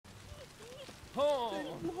Oh! Then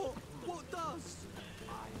what? What does?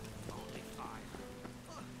 I only fire.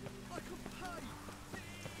 I can pay.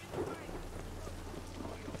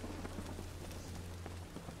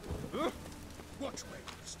 Huh? Watch where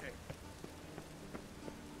you step.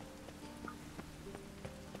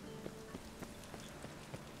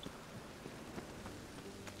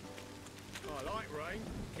 I like rain.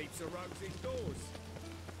 Keeps the roads indoors.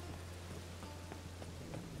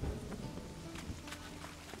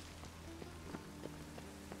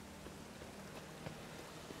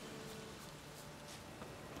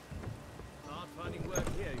 Hard finding work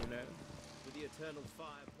here, you know. With the eternal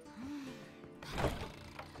fire.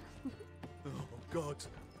 Oh, God.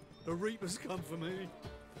 The Reaper's come for me.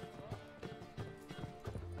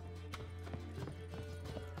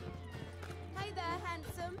 Hey there,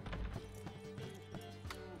 handsome.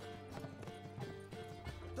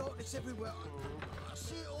 Darkness everywhere. I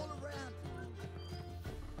see it all around.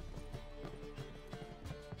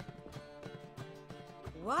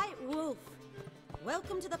 White Wolf,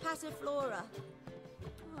 welcome to the Passiflora.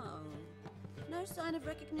 Oh, no sign of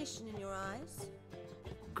recognition in your eyes?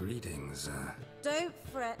 Greetings, Don't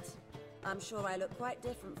fret. I'm sure I look quite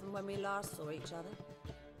different from when we last saw each other.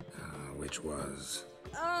 which was...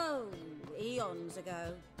 Oh, eons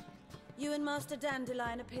ago. You and Master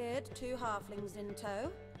Dandelion appeared, 2 halflings in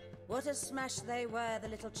tow. What a smash they were, the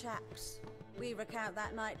little chaps. We recount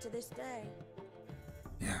that night to this day.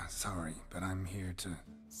 Yeah, sorry, but I'm here to...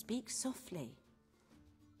 Speak softly.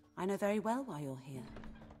 I know very well why you're here.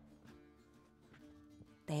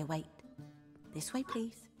 They await. This way,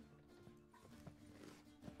 please.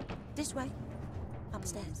 This way.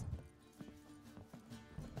 Upstairs.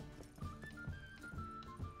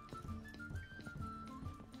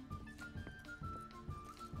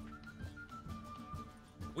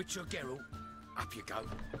 Witcher Geralt, up you go.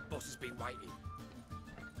 Boss has been waiting.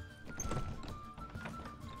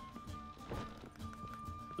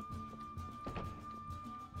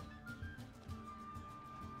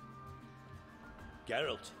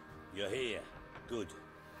 Geralt, you're here. Good.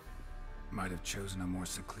 Might have chosen a more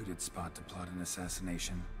secluded spot to plot an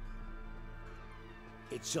assassination.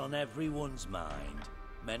 It's on everyone's mind.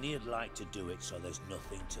 Many would like to do it so there's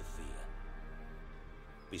nothing to fear.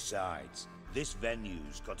 Besides, this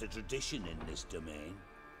venue's got a tradition in this domain.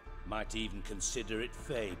 Might even consider it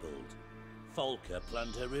fabled. Folka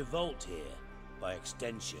planned her revolt here. By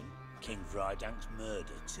extension, King Vrydank's murder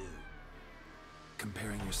too.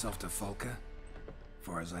 Comparing yourself to Folka?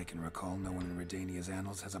 Far as I can recall, no one in Redania's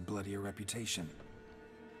annals has a bloodier reputation.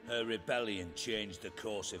 Her rebellion changed the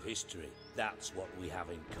course of history. That's what we have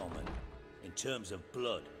in common. In terms of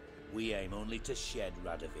blood, we aim only to shed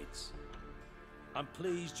Radovid's. I'm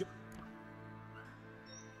pleased you...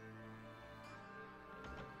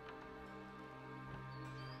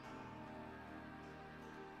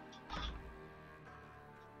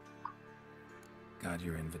 Got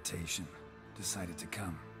your invitation. Decided to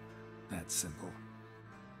come. That's simple.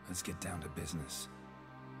 Let's get down to business.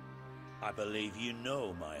 I believe you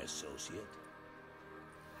know my associate.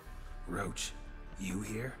 Roach, you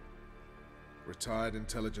here? Retired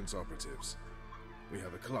intelligence operatives. We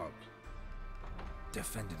have a club.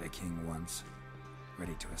 Defended a king once.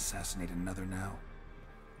 Ready to assassinate another now?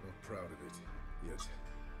 Not proud of it, yet.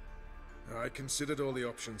 I considered all the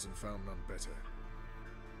options and found none better.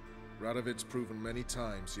 Radovid's proven many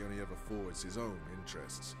times he only ever forwards his own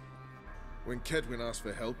interests. When Kedwin asked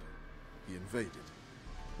for help, he invaded.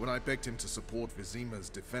 When I begged him to support Vizima's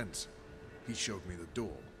defense, he showed me the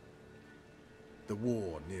door. The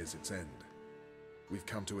war nears its end. We've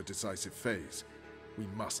come to a decisive phase. We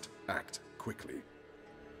must act quickly.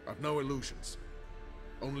 I've no illusions.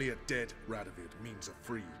 Only a dead Radovid means a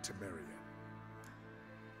free Temeria.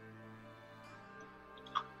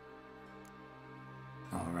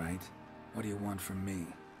 All right. What do you want from me?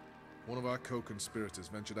 One of our co-conspirators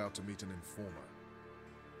ventured out to meet an informer.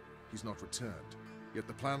 He's not returned, yet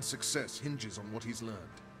the plan's success hinges on what he's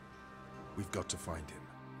learned. We've got to find him.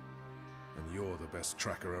 And you're the best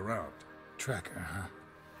tracker around. Tracker, huh?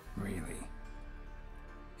 Really?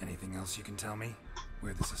 Anything else you can tell me?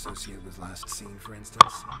 Where this associate was last seen, for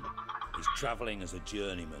instance? He's travelling as a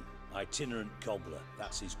journeyman, itinerant cobbler,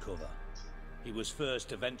 that's his cover. He was first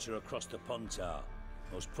to venture across the Pontar,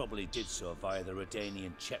 most probably did so via the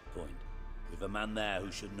Redanian checkpoint, with a man there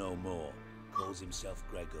who should know more, calls himself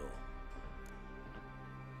Gregor.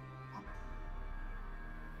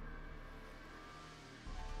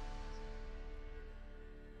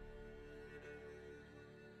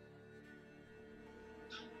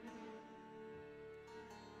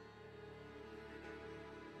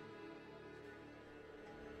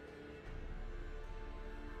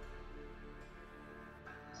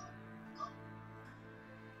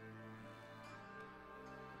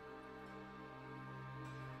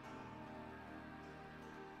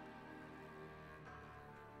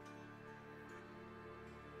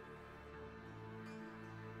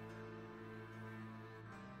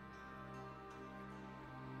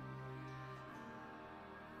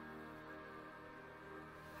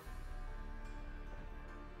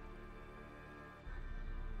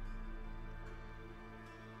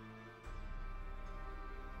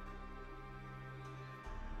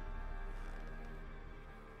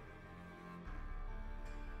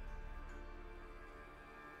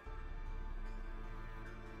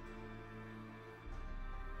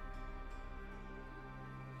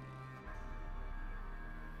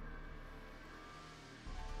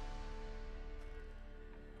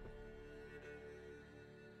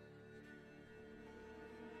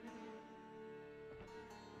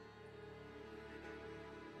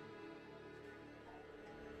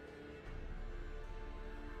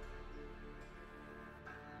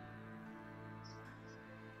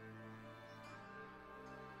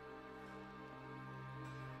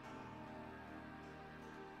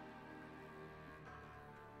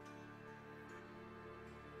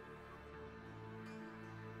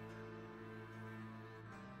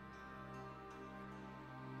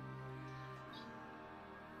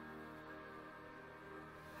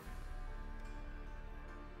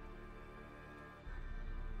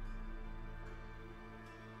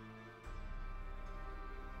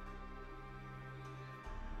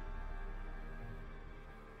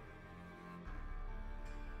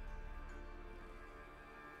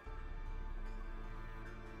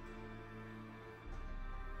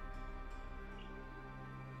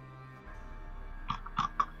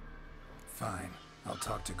 Fine. I'll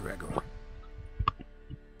talk to Gregor.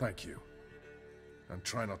 Thank you. And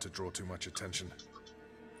try not to draw too much attention.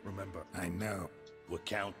 Remember... I know. We're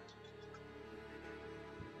count.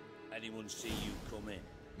 Anyone see you come in?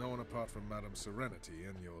 No one apart from Madame Serenity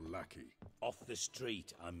and your lackey. Off the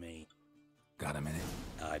street, I mean. Got a minute?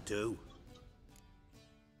 I do.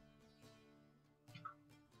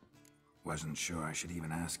 Wasn't sure I should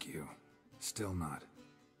even ask you. Still not.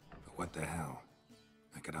 But what the hell?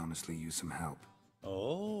 I could honestly use some help.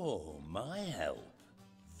 Oh, my help.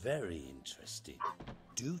 Very interesting.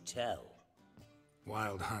 Do tell.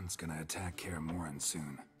 Wild Hunt's gonna attack Kaer Morhen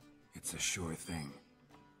soon. It's a sure thing.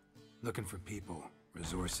 Looking for people,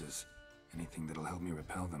 resources, anything that'll help me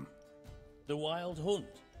repel them. The Wild Hunt?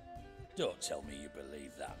 Don't tell me you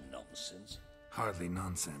believe that nonsense. Hardly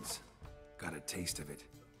nonsense. Got a taste of it.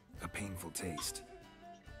 A painful taste.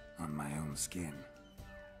 On my own skin.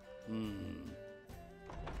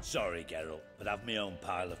 Sorry, Geralt, but I've my own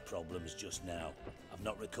pile of problems just now. I've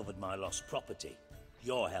not recovered my lost property.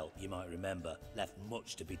 Your help, you might remember, left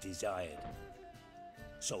much to be desired.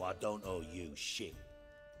 So I don't owe you shit.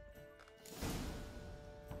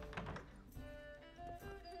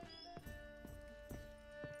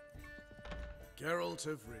 Geralt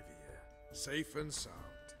of Rivia, safe and sound.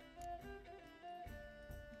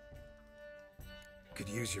 Could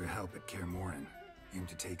use your help at Kaer Morhen. Aim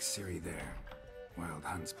to take Ciri there. Wild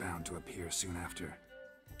Hunt's bound to appear soon after.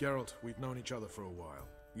 Geralt, we've known each other for a while.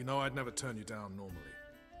 You know I'd never turn you down normally.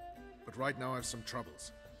 But right now I've some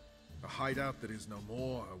troubles. A hideout that is no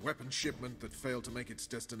more, a weapon shipment that failed to make its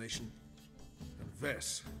destination, and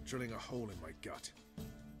Vess drilling a hole in my gut.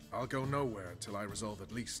 I'll go nowhere until I resolve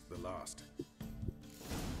at least the last.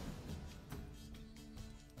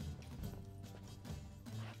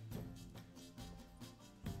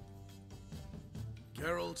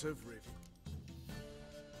 Geralt of Rivia.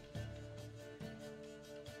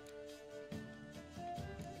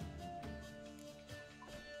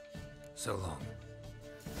 So long.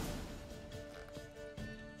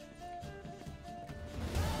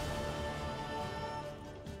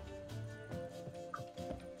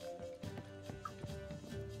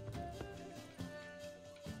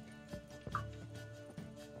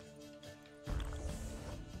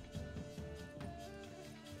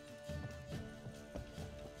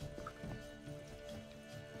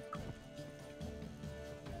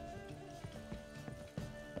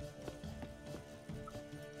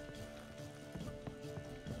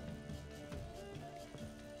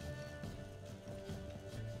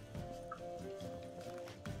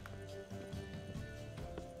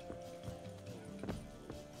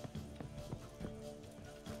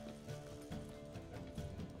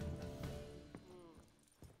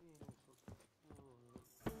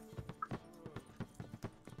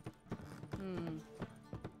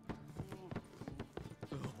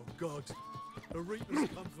 Oh, God. The Reapers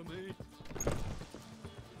come for me.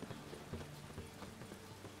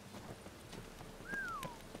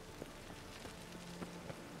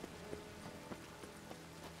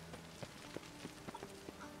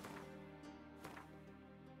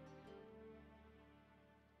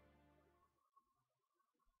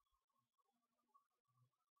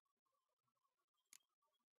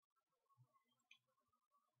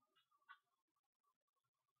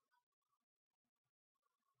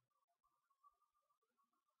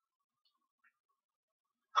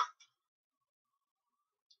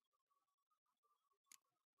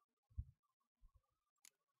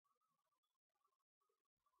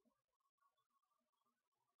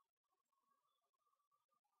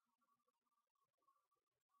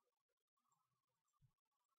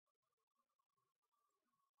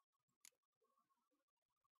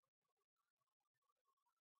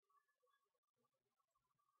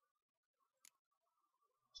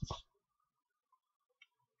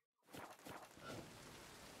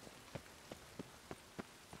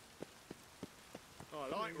 I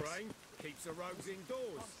like rain. Keeps the rogues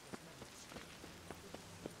indoors.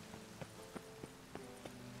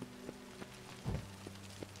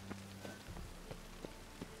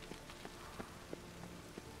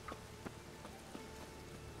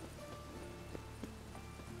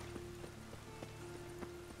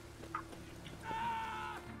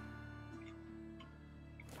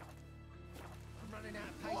 I'm running out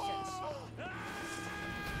of patience.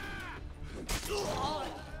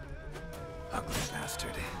 Ugly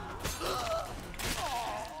bastard.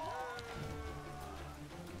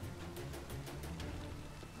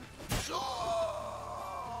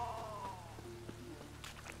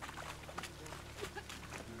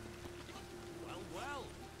 Well, well.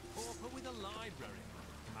 Pauper with a library.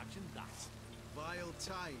 Imagine that. Vile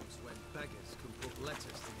times when beggars can put letters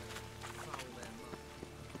together and foul their mouth.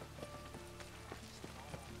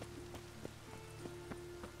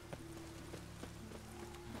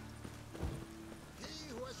 He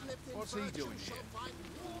who has lived in What's he virtue doing shall here? find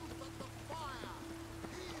warmth at the fire.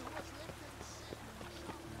 He who has lived in sin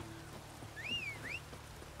shall...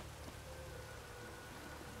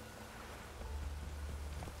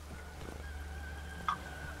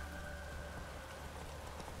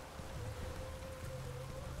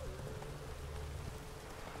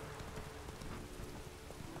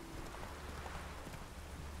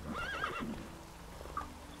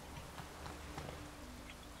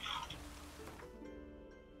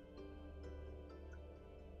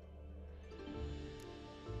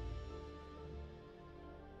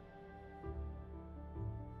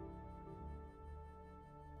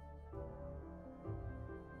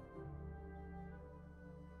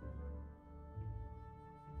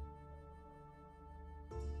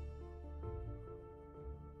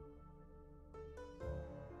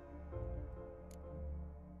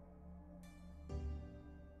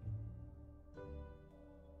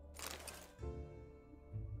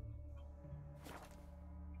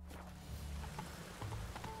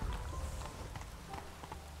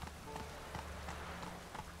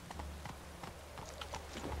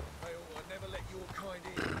 They ought to never let your kind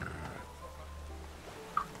in.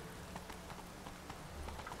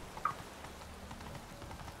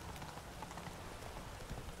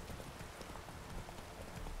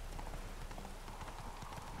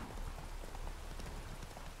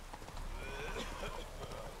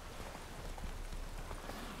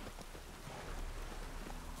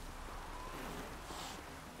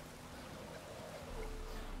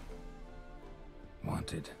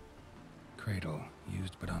 Wanted. Cradle,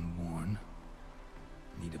 used but unworn.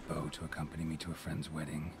 Need a bow to accompany me to a friend's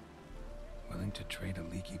wedding. Willing to trade a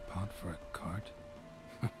leaky pot for a cart?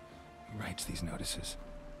 Who writes these notices?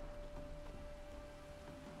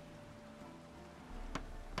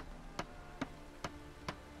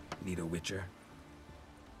 Need a witcher?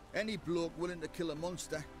 Any bloke willing to kill a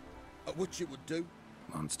monster, at which it would do.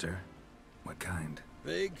 Monster? What kind?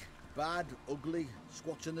 Big, bad, ugly,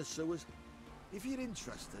 squats in the sewers. If you're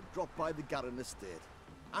interested, drop by the Garren estate.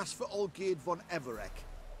 Ask for Olgierd von Everek.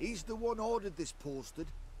 He's the one ordered this posted.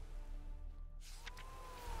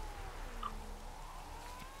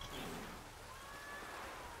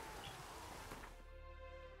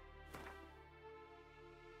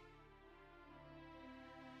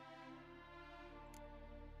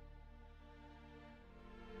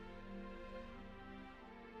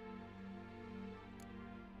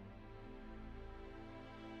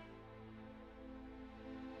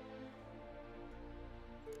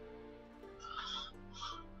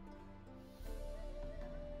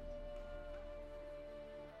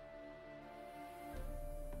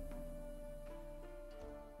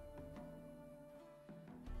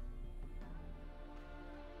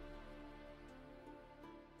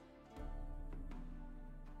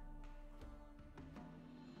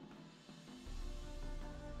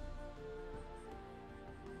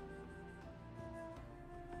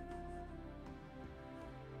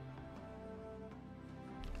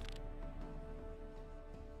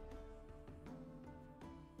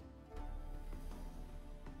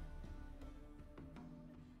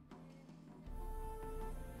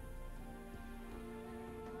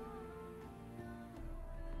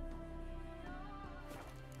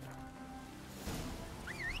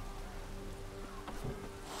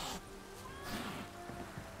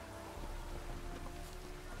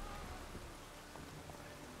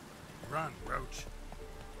 Run, Roach.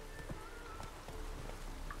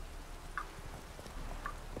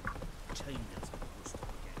 Chambers pushed up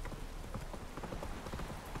again.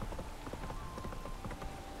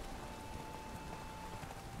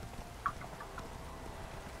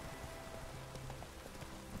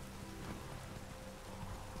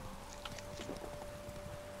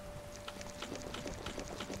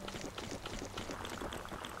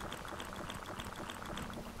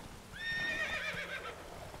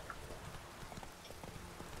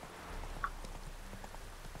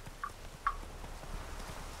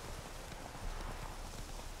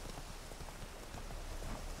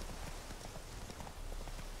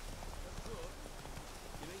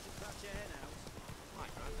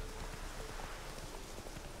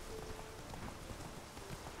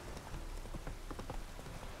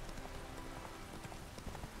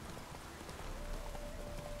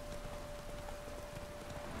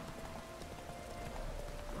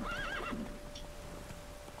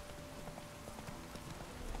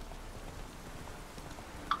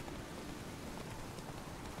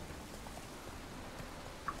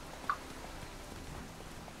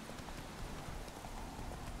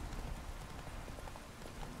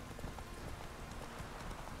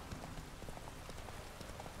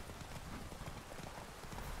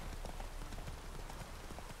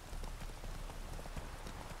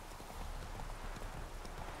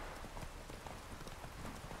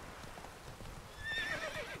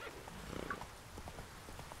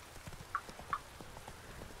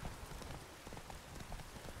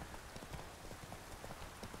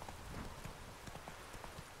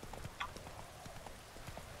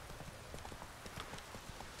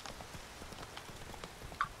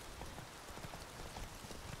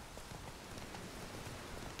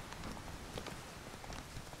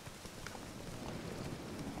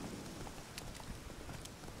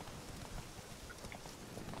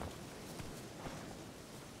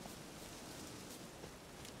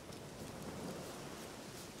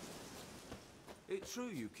 It's true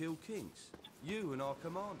you killed kings. You and our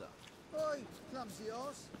commander. Oi, clumsy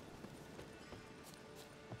horse.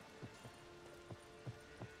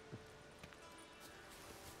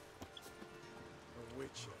 A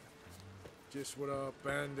witcher. Just what our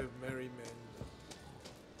band of merry men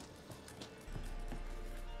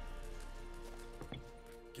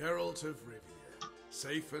do. Geralt of Rivia,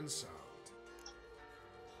 safe and sound.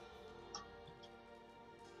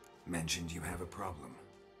 Mentioned you have a problem.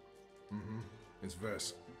 Mm-hmm. It's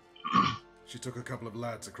Vess. She took a couple of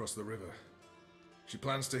lads across the river. She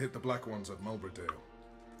plans to hit the Black Ones at Mulberdale.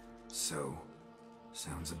 So,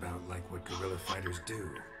 sounds about like what guerrilla fighters do.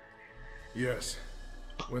 Yes,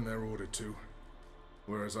 when they're ordered to.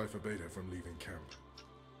 Whereas I forbade her from leaving camp.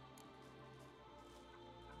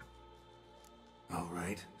 All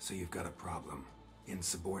right, so you've got a problem.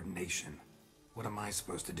 Insubordination. What am I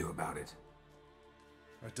supposed to do about it?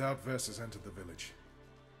 I doubt Vess has entered the village.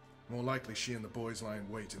 More likely she and the boys lie in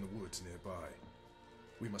wait in the woods nearby.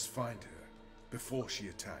 We must find her before she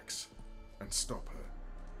attacks and stop her.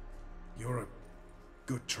 You're a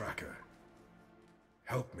good tracker.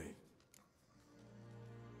 Help me.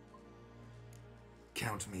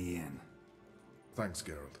 Count me in. Thanks,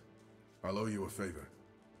 Geralt. I'll owe you a favor.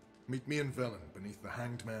 Meet me in Velen beneath the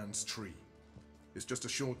Hanged Man's tree. It's just a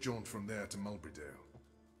short jaunt from there to Mulberdale.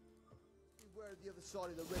 Beware the other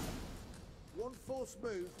side of the river. One false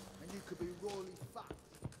move, and you could be royally fat.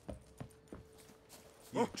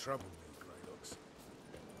 You trouble me, Greylocks.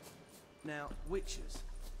 Now, witches.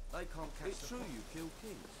 They can't catch It's true you killed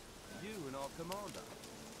kings. You and our commander.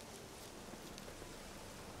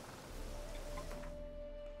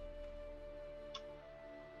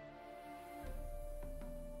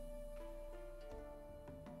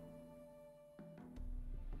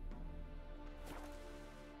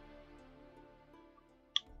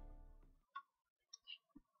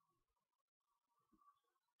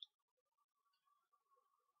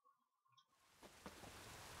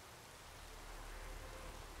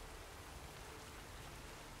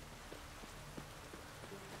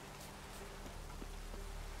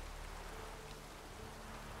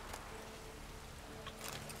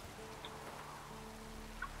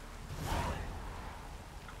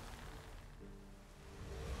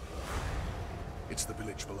 It's the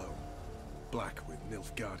village below. Black with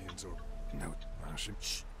Nilfgaardians or... No.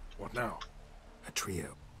 Shh. What now? A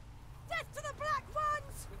trio. Death to the Black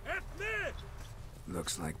Ones!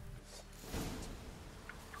 Looks like...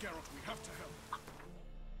 Geralt, we have to help.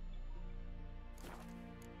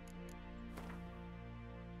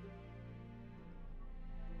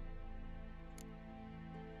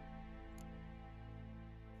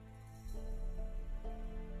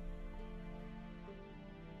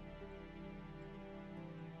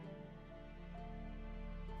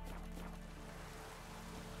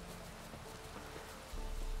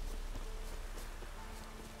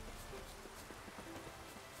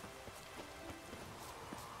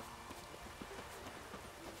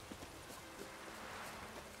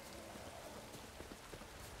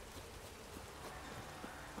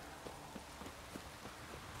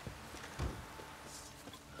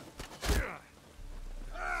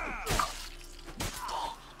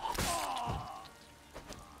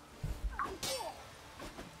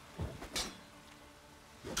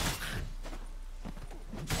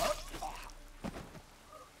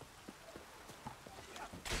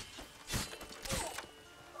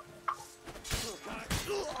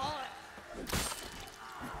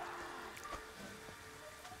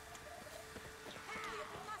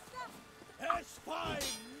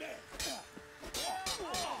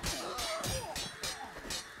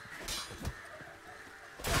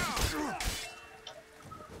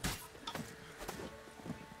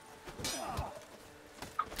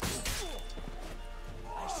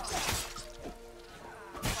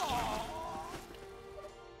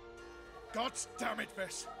 God damn it,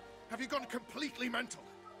 Vess. Have you gone completely mental?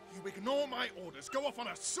 You ignore my orders, go off on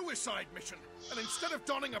a suicide mission, and instead of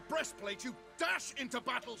donning a breastplate, you dash into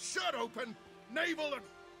battle, shirt open, navel and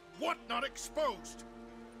whatnot exposed.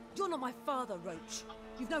 You're not my father, Roach.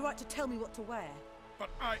 You've no right to tell me what to wear. But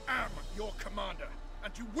I am your commander,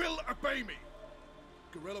 and you will obey me.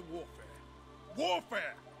 Guerrilla warfare.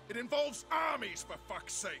 Warfare! It involves armies, for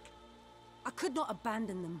fuck's sake. I could not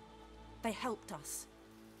abandon them. They helped us.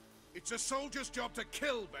 It's a soldier's job to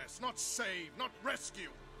kill, Vess, not save, not rescue.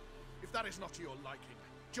 If that is not to your liking,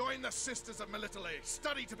 join the Sisters of Melitele,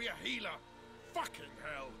 study to be a healer. Fucking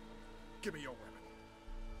hell. Give me your weapon.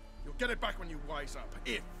 You'll get it back when you wise up,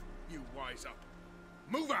 if you wise up.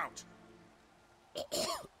 Move out!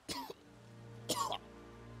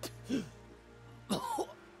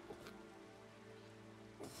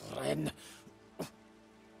 Ren,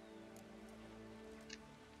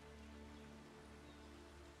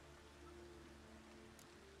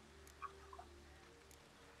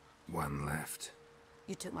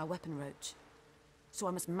 You took my weapon, Roach. So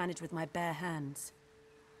I must manage with my bare hands.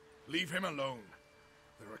 Leave him alone.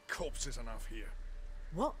 There are corpses enough here.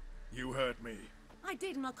 What? You heard me. I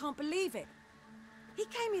did, and I can't believe it. He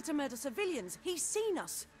came here to murder civilians. He's seen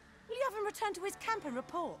us. Will you have him return to his camp and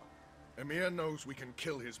report? Emir knows we can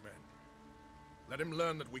kill his men. Let him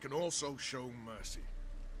learn that we can also show mercy.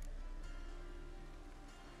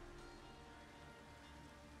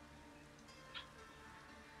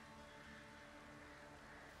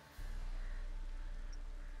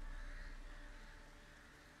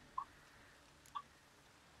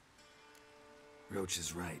 Roach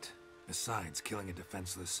is right. Besides, killing a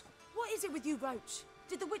defenseless... What is it with you, Roach?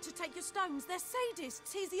 Did the Witcher take your stones? They're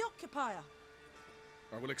sadists. He's the occupier.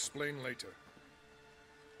 I will explain later.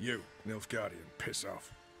 You, Nilfgaardian, piss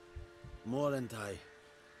off. Morentai.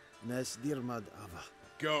 Nes dirmad ava.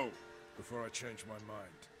 Go, before I change my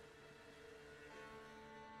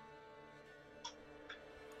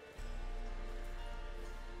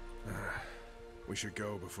mind. We should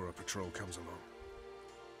go before a patrol comes along.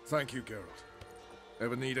 Thank you, Geralt.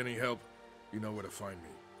 Ever need any help, you know where to find me.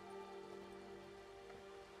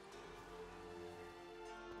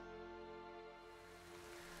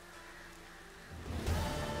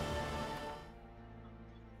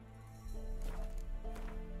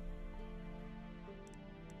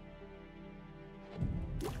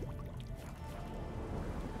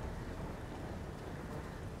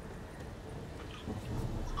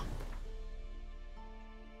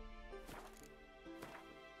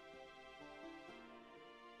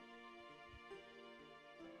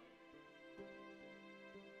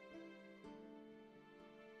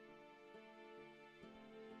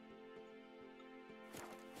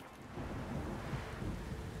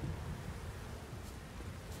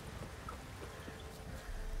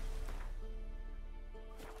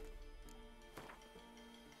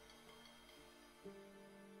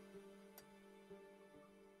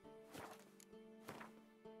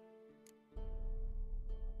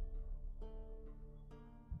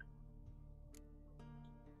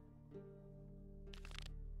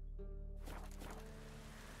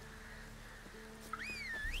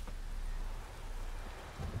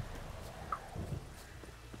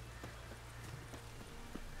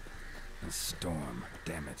 A storm,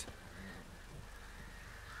 damn it.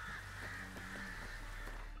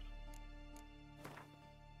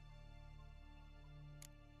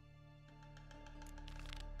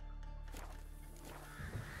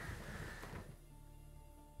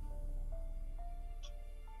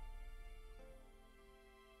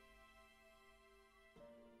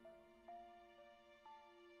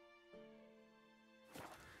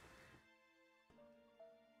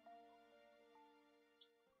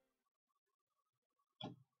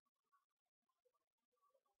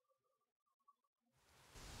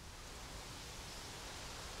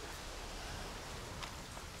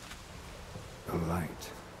 A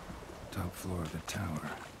light. Top floor of the tower.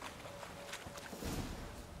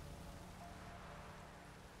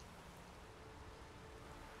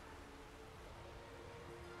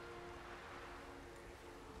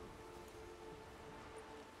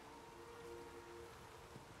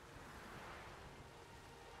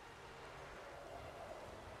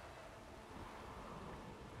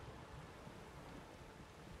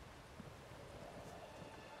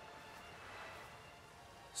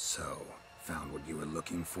 So, found what you were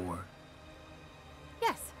looking for?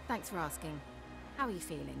 Yes, thanks for asking. How are you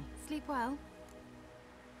feeling? Sleep well?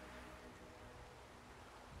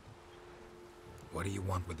 What do you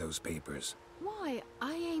want with those papers? Why,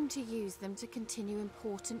 I aim to use them to continue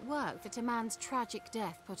important work that a man's tragic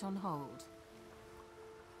death put on hold.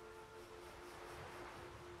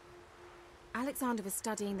 Alexander was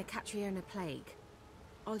studying the Catriona plague.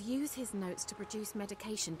 I'll use his notes to produce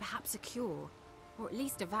medication, perhaps a cure, or at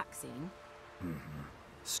least a vaccine.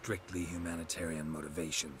 Strictly humanitarian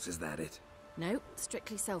motivations, is that it? No,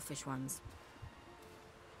 strictly selfish ones.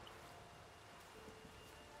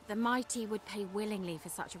 The mighty would pay willingly for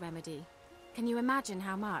such a remedy. Can you imagine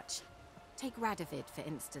how much? Take Radovid, for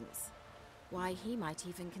instance. Why, he might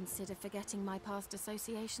even consider forgetting my past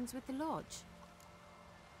associations with the Lodge.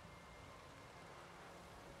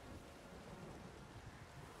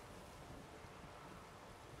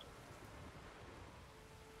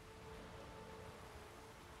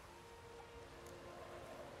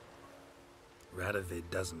 Radovid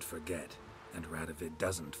doesn't forget, and Radovid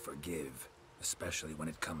doesn't forgive, especially when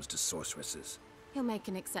it comes to sorceresses. He'll make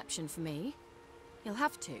an exception for me. He'll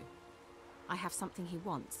have to. I have something he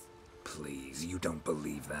wants. Please, you don't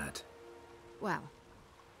believe that. Well,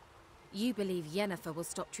 you believe Yennefer will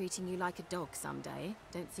stop treating you like a dog someday.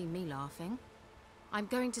 Don't see me laughing. I'm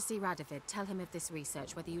going to see Radovid. Tell him of this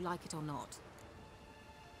research, whether you like it or not.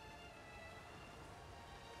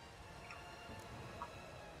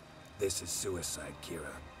 This is suicide,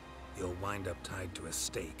 Kira. You'll wind up tied to a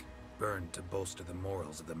stake, burned to bolster the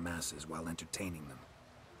morals of the masses while entertaining them.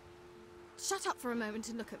 Shut up for a moment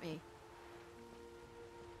and look at me.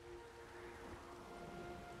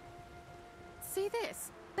 See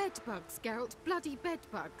this? Bedbugs, Geralt. Bloody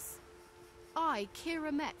bedbugs. I,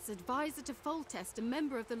 Kira Metz, advisor to Foltest and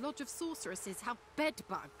member of the Lodge of Sorceresses, have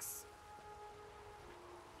bedbugs.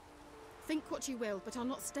 Think what you will, but I'll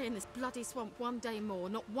not stay in this bloody swamp one day more.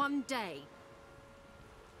 Not one day.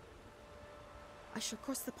 I shall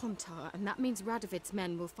cross the Pontar, and that means Radovid's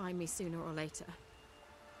men will find me sooner or later.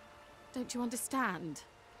 Don't you understand?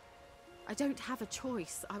 I don't have a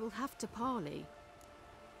choice. I will have to parley.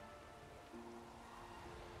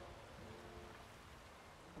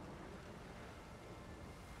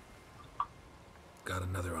 Got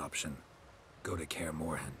another option. Go to Kaer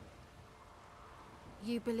Morhen.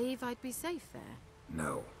 You believe I'd be safe there?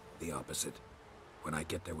 No, the opposite. When I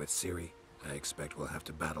get there with Ciri, I expect we'll have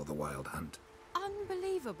to battle the Wild Hunt.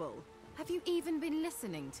 Unbelievable. Have you even been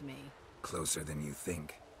listening to me? Closer than you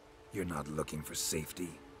think. You're not looking for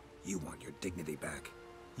safety. You want your dignity back.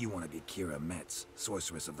 You want to be Kira Metz,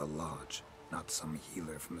 sorceress of the Lodge, not some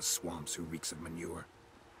healer from the swamps who reeks of manure.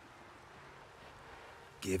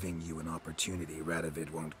 Giving you an opportunity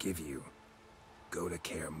Radovid won't give you. Go to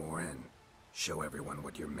Kaer Morhen. Show everyone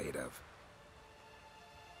what you're made of.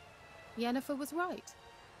 Yennefer was right.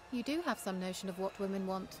 You do have some notion of what women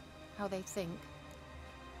want, how they think.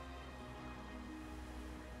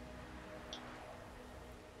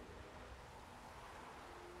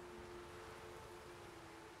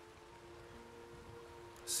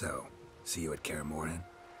 So, see you at Kaer Morhen?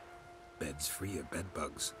 Beds free of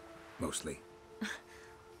bedbugs, mostly.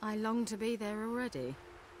 I long to be there already.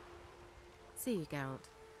 See you, Geralt.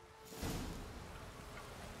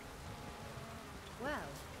 Well.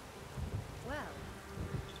 Well.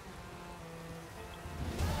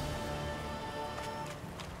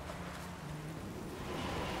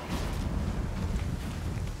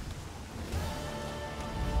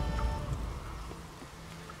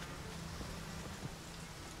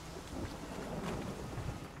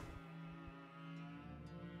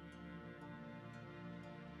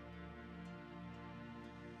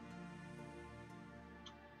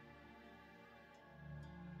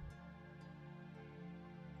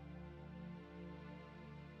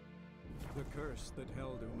 The curse that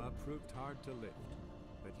held Uma proved hard to lift,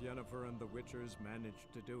 but Yennefer and the Witchers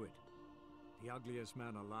managed to do it. The ugliest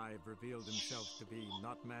man alive revealed himself to be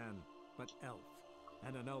not man, but elf,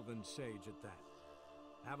 and an elven sage at that.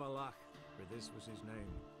 Avallac'h, for this was his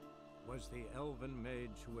name, was the elven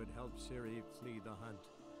mage who had helped Ciri flee the hunt,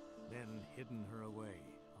 then hidden her away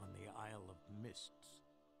on the Isle of Mists.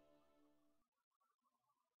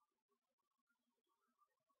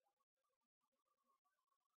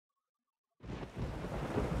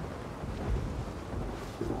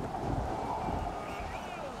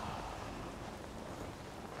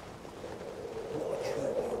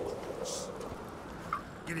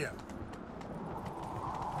 Giddy up.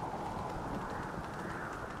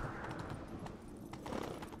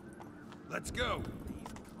 Let's go!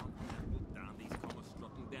 These continental dandies come a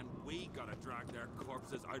strutting, then we gotta drag their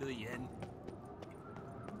corpses out of the inn.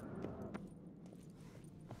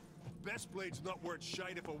 Best blade's not worth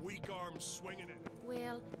shite if a weak arm's swinging it.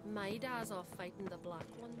 Well, my dad's off fighting the black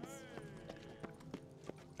ones.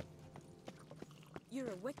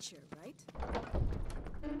 You're a witcher, right?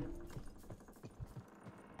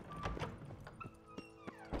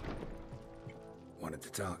 Wanted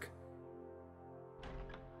to talk.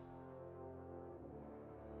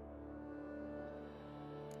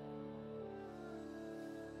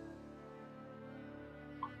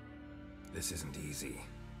 This isn't easy,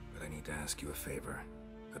 but I need to ask you a favor.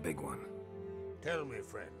 A big one. Tell me,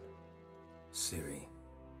 friend. Ciri.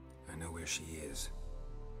 I know where she is,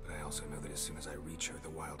 but I also know that as soon as I reach her, the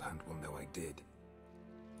Wild Hunt will know I did.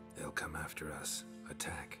 They'll come after us,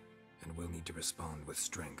 attack, and we'll need to respond with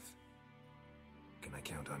strength. Can I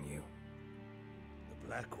count on you? The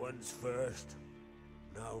Black Ones first,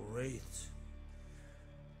 now Wraiths.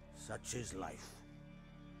 Such is life.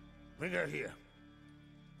 Bring her here,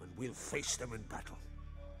 and we'll face them in battle.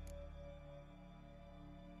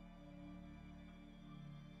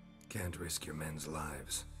 Can't risk your men's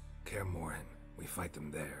lives. Kaer Morhen, we fight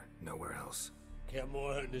them there, nowhere else. Kaer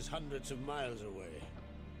Morhen is hundreds of miles away.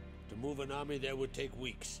 To move an army there would take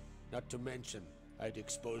weeks, not to mention I'd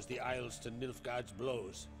expose the Isles to Nilfgaard's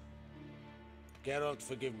blows. Geralt,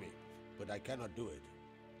 forgive me, but I cannot do it.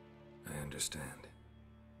 I understand.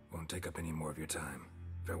 Won't take up any more of your time.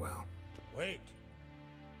 Farewell. Wait.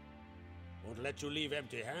 Won't let you leave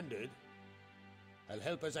empty-handed. I'll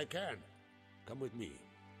help as I can. Come with me.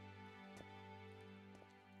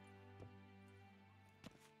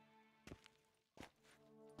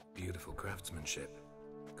 Beautiful craftsmanship.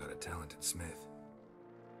 Got a talented smith.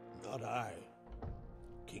 Not I.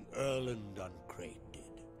 King Erland Uncrate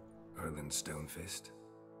did. Erland Stonefist?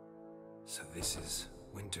 So this is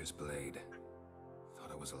Winter's Blade.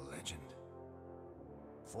 Thought it was a legend.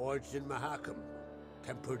 Forged in Mahakam,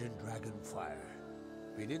 tempered in dragon fire.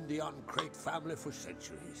 Been in the Uncrate family for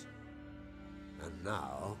centuries. And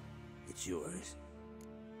now, it's yours.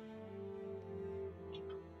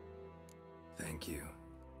 Thank you.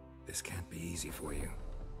 This can't be easy for you.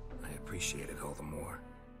 I appreciate it all the more.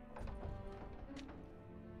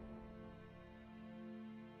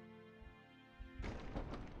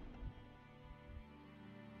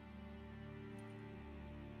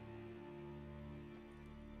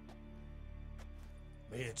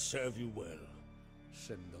 May it serve you well.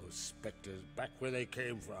 Send those specters back where they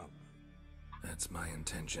came from. That's my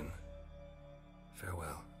intention.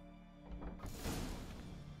 Farewell.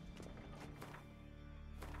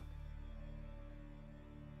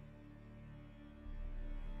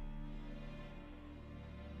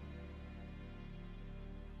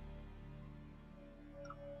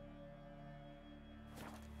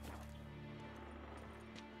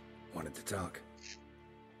 Wanted to talk.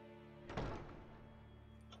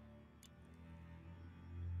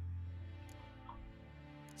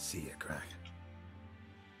 See ya, Crack.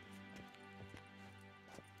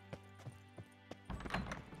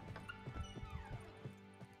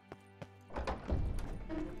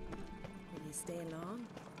 Will you stay long?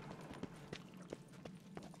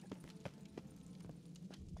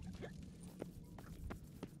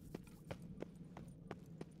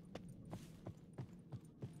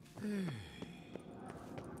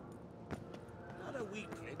 Not a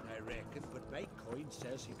weakling, I reckon, but my coin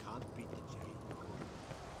says he can't beat the giant.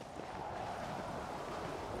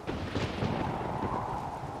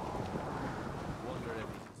 Wonder if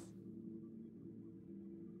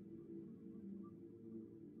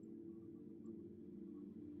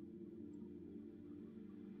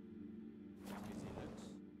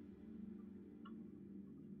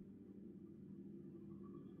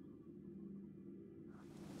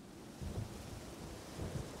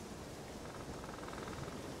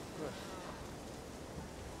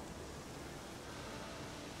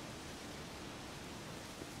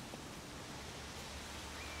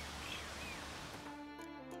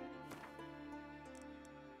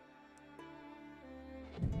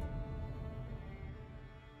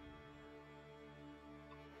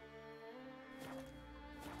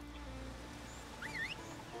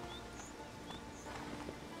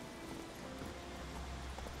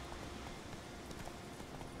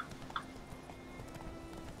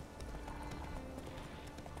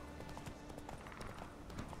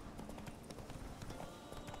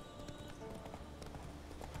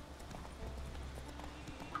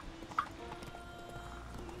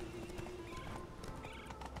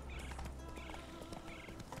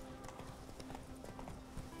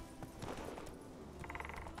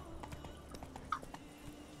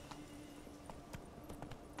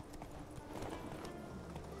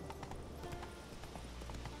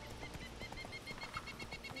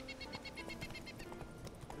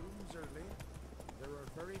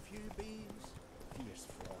very few bees. Fierce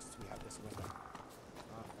frosts we have this winter.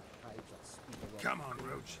 The hives will speed away. Come on,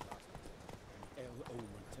 Roach. Ill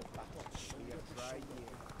omen to battle. Sheer dry year.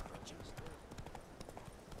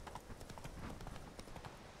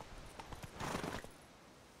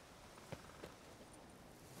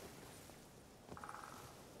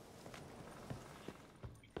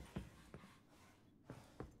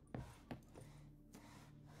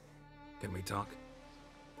 Can we talk?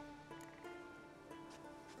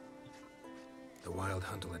 The Wild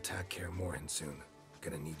Hunt will attack Kaer Morhen soon.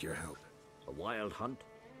 Gonna need your help. A wild hunt?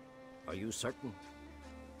 Are you certain?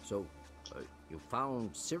 So, you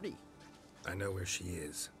found Ciri? I know where she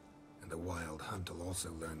is, and the Wild Hunt will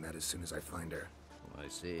also learn that as soon as I find her. I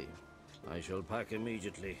see. I shall pack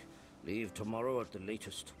immediately. Leave tomorrow at the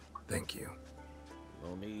latest. Thank you.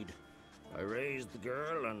 No need. I raised the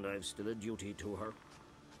girl, and I've still a duty to her.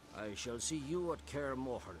 I shall see you at Kaer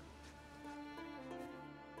Morhen.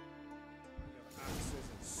 Axes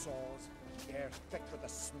and saws, air thick with the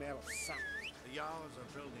smell of sap. The Jarls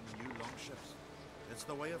are building new longships. It's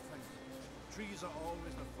the way of things. Trees are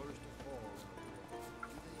always the first to fall.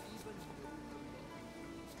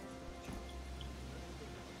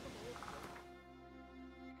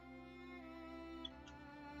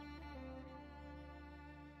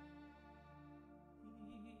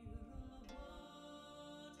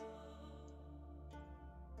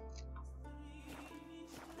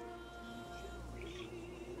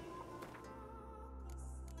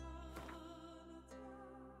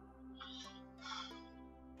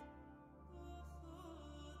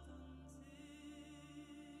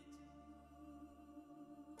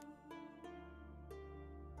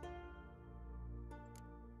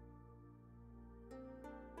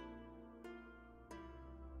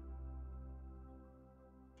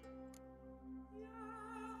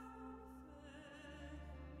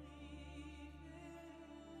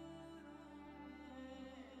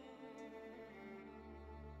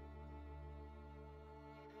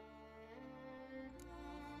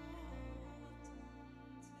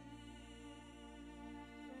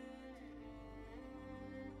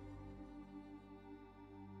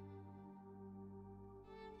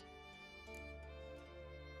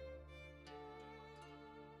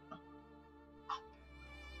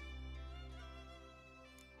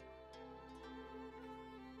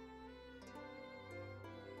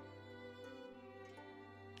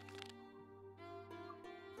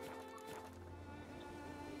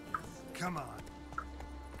 Come on.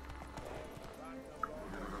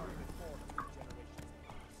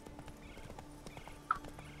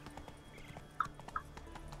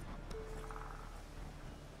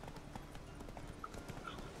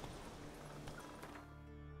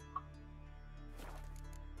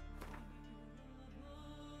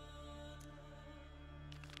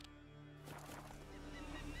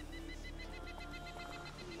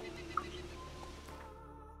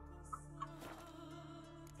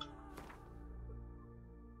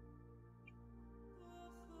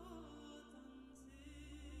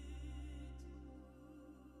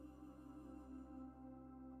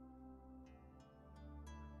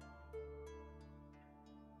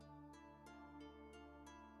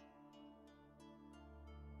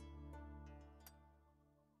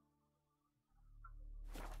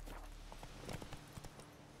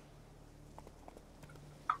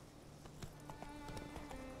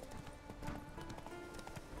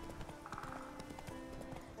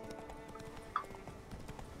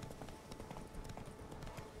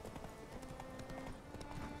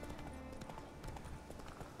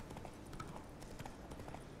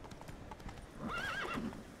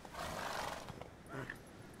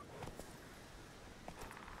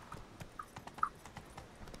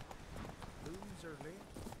 Early.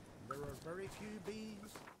 There are very few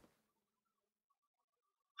bees.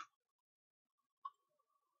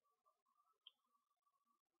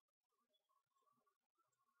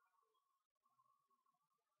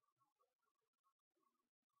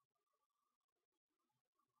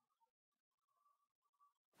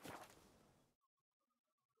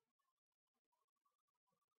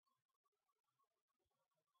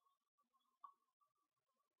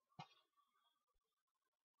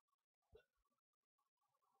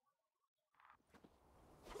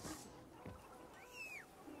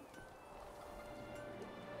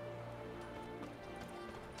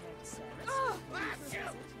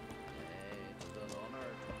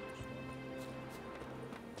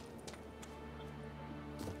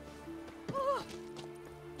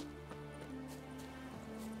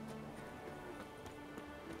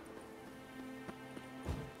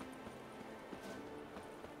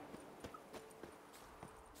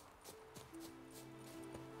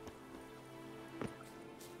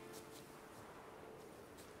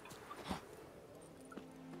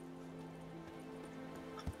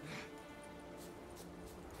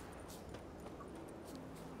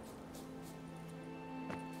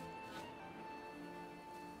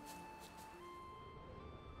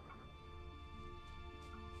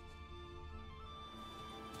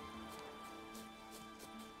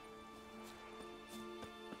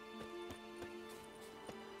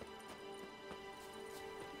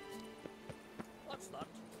 What's that?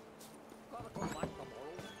 Gotta come back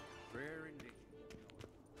tomorrow. Rare indeed.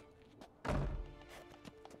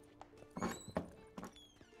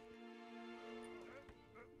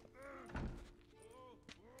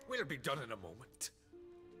 We'll be done in a moment.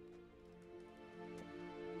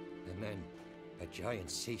 And then a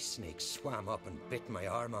giant sea snake swam up and bit my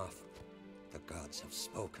arm off. The gods have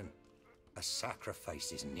spoken. A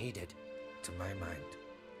sacrifice is needed. To my mind,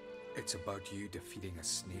 it's about you defeating a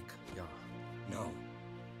snake, Jarl. No,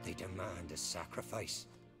 they demand a sacrifice.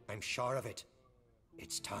 I'm sure of it.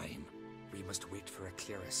 It's time. We must wait for a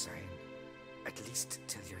clearer sign. At least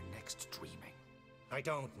till your next dreaming. I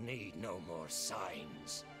don't need no more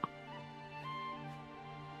signs.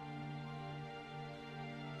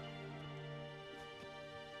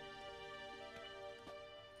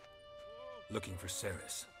 Looking for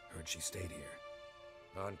Cerys. Heard she stayed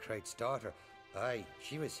here. Ancrate's daughter. Aye,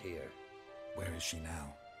 she was here. Where is she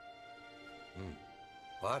now?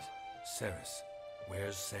 What? Cerys.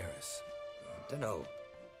 Where's Cerys? Dunno.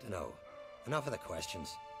 Enough of the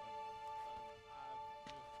questions.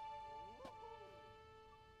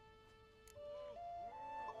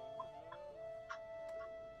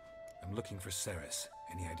 I'm looking for Cerys.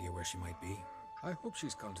 Any idea where she might be? I hope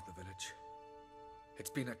she's gone to the village. It's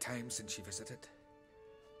been a time since she visited.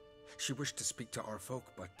 She wished to speak to our folk,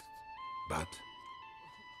 but... But?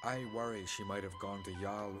 I worry she might have gone to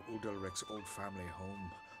Jarl Udalric's old family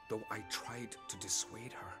home, though I tried to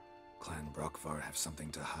dissuade her. Clan Brockvar have something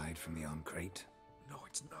to hide from the Ancrate? No,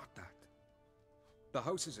 it's not that. The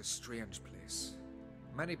house is a strange place.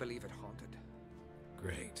 Many believe it haunted.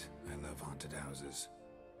 Great. I love haunted houses.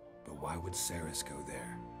 But why would Cerys go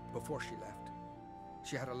there? Before she left,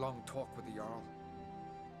 she had a long talk with the Jarl.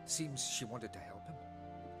 Seems she wanted to help him.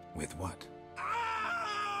 With what?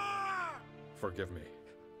 Forgive me.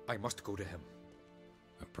 I must go to him.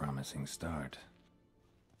 A promising start.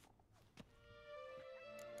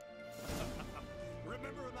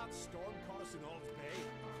 Remember when that storm caught us in Ald's Bay?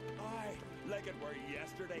 Aye, like it were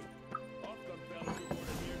yesterday. Off come fellas who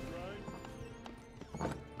were here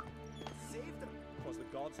drowned. Saved them. Was the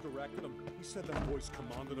gods directed him? He said them boys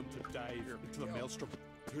commanded him to dive into the maelstrom.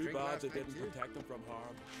 Too Drink bad last they night, didn't too. protect him from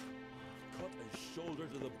harm. Cut his shoulder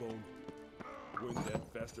to the bone. Wound that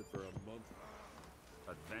festered for a month.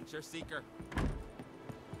 Adventure seeker.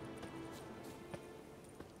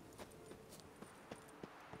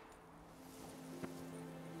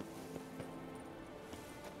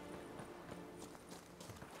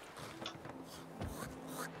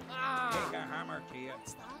 Take a hammer to you.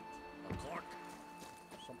 What's that? A cork.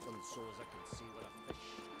 Something so as I can see what a fish.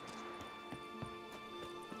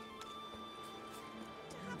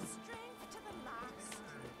 Have strength to the last.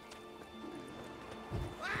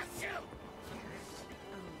 Blast you!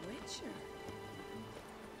 A witcher.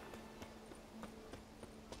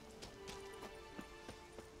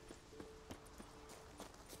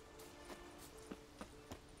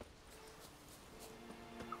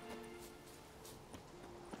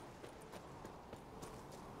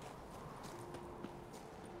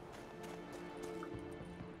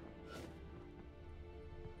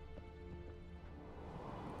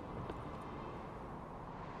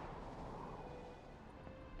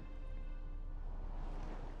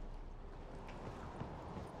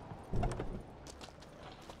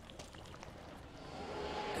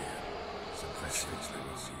 Some fresh sewage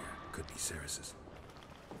levels here. Could be Ceres's.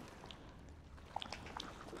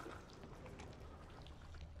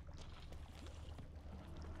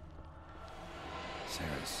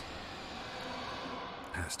 Ceres.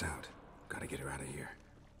 Passed out. Gotta get her out of here.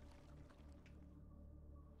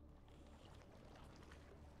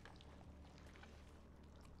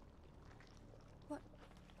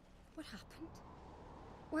 What happened?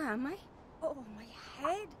 Where am I? Oh, my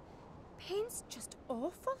head. Pain's just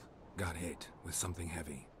awful. Got hit with something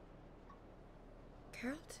heavy.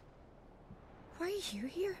 Geralt? Why are you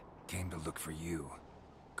here? Came to look for you.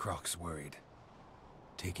 Croc's worried.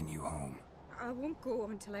 Taking you home. I won't go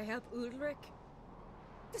until I help Ulrich.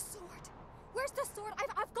 The sword! Where's the sword?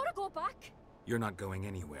 I've got to go back! You're not going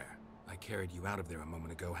anywhere. I carried you out of there a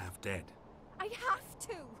moment ago, half dead. I have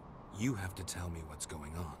to! You have to tell me what's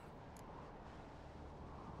going on.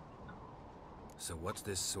 So what's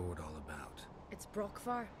this sword all about? It's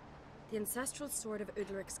Brokvar, the ancestral sword of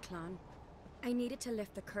Udalric's clan. I needed to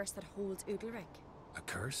lift the curse that holds Udalric. A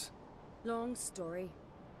curse? Long story.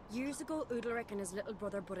 Years ago, Udalric and his little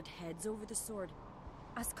brother butted heads over the sword.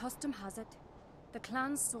 As custom has it, the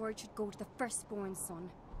clan's sword should go to the firstborn son,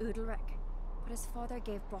 Udalric. But his father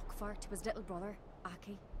gave Brokvar to his little brother,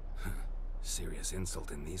 Aki. Serious insult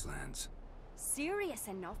in these lands. Serious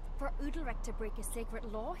enough for Udalric to break a sacred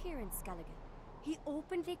law here in Skellige. He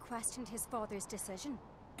openly questioned his father's decision.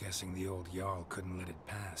 Guessing the old Jarl couldn't let it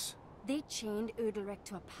pass. They chained Udalric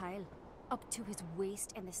to a pile, up to his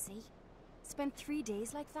waist in the sea. Spent 3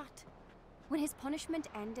 days like that. When his punishment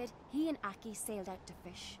ended, he and Aki sailed out to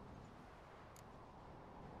fish.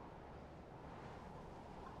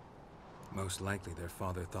 Most likely their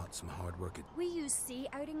father thought some hard work had... We use sea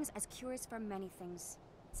outings as cures for many things.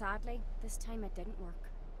 Sadly, this time it didn't work.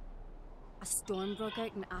 A storm broke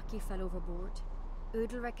out and Aki fell overboard.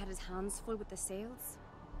 Udalric had his hands full with the sails.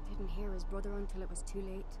 Didn't hear his brother until it was too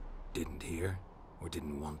late. Didn't hear, or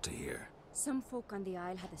didn't want to hear. Some folk on the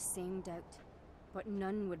Isle had the same doubt, but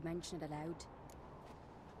none would mention it aloud.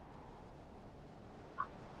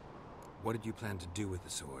 What did you plan to do with the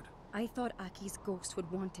sword? I thought Aki's ghost would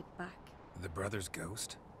want it back. The brother's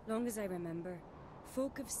ghost? Long as I remember,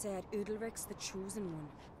 folk have said Udalric's the chosen one.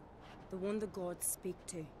 The one the gods speak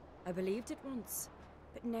to. I believed it once.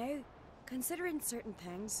 But now, considering certain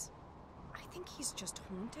things, I think he's just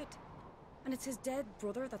haunted. And it's his dead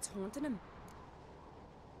brother that's haunting him.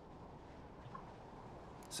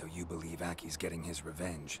 So you believe Aki's getting his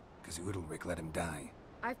revenge, because Udalric let him die?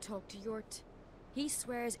 I've talked to Yort. He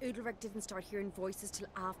swears Udalric didn't start hearing voices till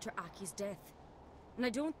after Aki's death. And I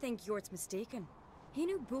don't think Yort's mistaken. He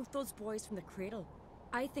knew both those boys from the cradle.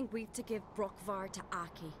 I think we've to give Brokvar to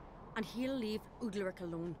Aki, and he'll leave Udalric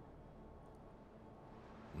alone.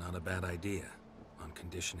 Not a bad idea, on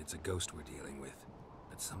condition it's a ghost we're dealing with.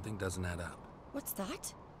 But something doesn't add up. What's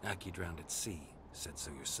that? Aki drowned at sea, said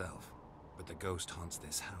so yourself. But the ghost haunts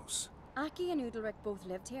this house. Aki and Udalric both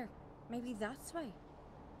lived here. Maybe that's why.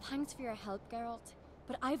 Thanks for your help, Geralt.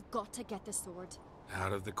 But I've got to get the sword.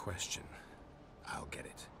 Out of the question. I'll get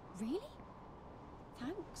it. Really?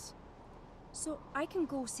 Thanks. So I can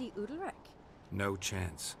go see Udalric? No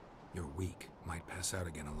chance. You're weak. Might pass out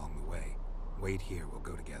again along the way. Wait here, we'll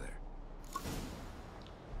go together.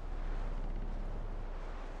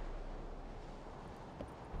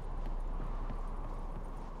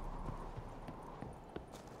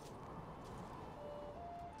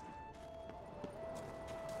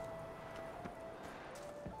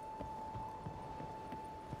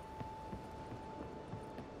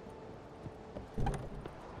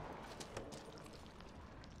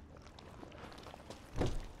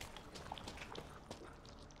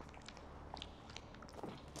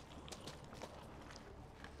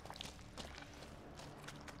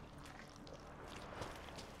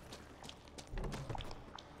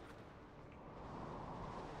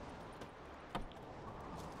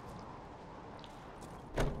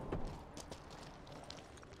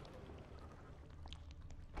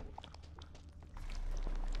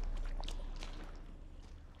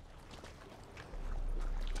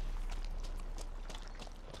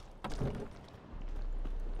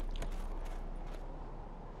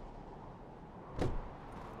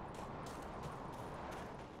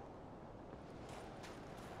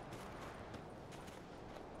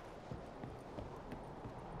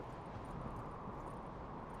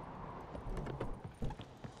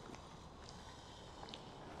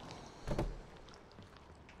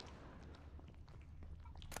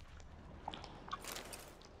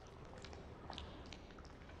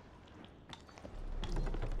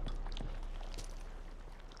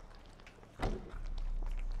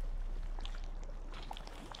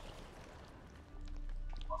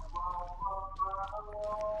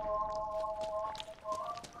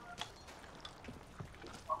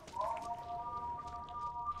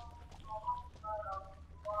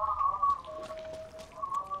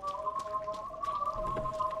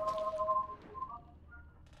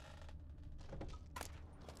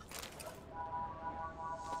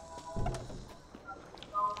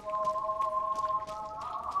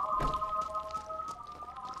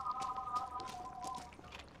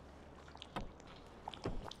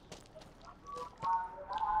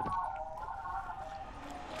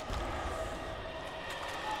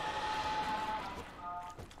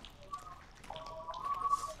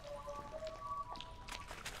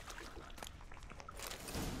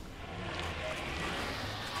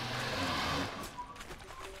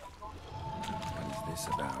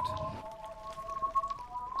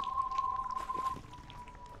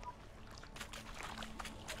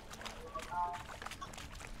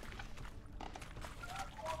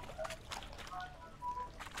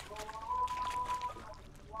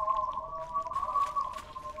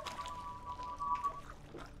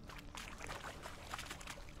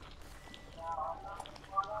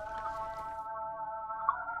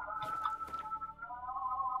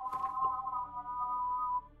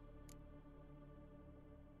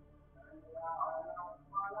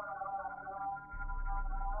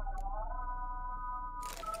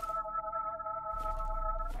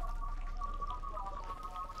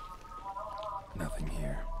 Nothing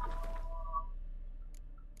here.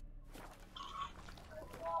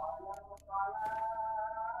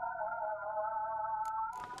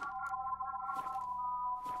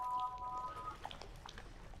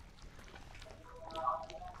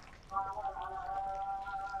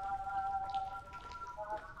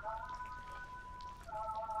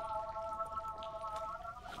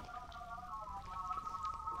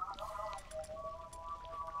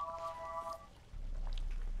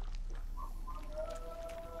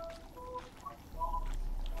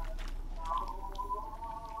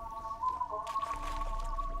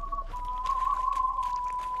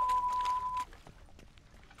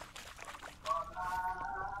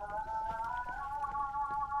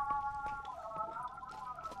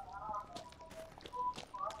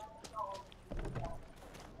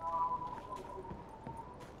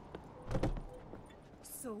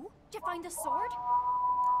 So, did you find the sword?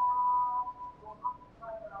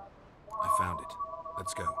 I found it.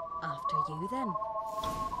 Let's go. After you, then.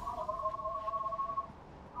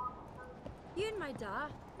 You and my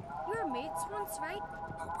dad, you were mates once, right?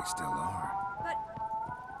 Hope we still are. But,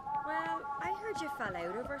 well, I heard you fell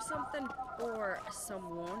out over something. Or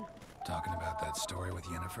someone. Talking about that story with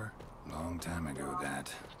Yennefer? Long time ago,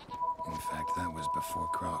 that. In fact, that was before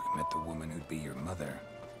Croc met the woman who'd be your mother.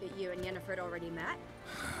 But you and Yennefer had already met?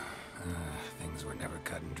 Things were never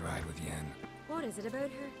cut and dried with Yen. What is it about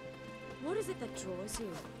her? What is it that draws you?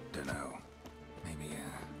 Dunno. Maybe,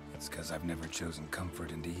 it's because I've never chosen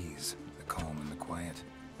comfort and ease. The calm and the quiet.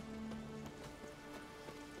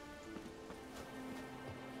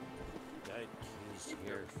 He's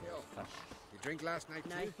here. You drink last night,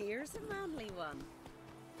 Now too? here's a manly one.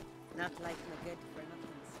 Not like no good for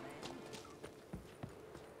nothing, Sven.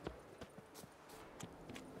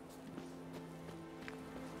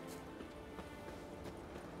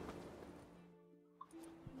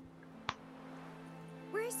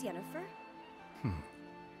 Where's Yennefer?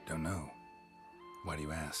 Don't know. Why do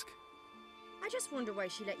you ask? I just wonder why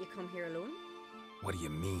she let you come here alone. What do you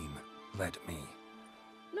mean, let me?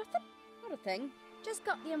 Nothing. Not a thing. Just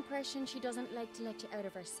got the impression she doesn't like to let you out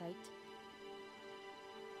of her sight.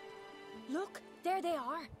 Look, there they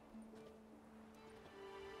are.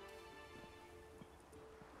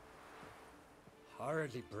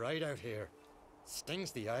 Horridly bright out here.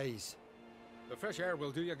 Stings the eyes. The fresh air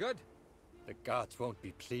will do you good. The gods won't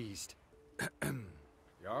be pleased.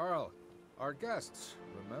 Jarl, our guests,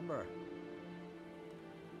 remember.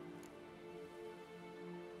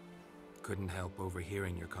 Couldn't help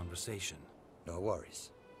overhearing your conversation. No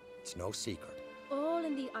worries. It's no secret. All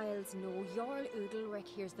in the Isles know Jarl Udalric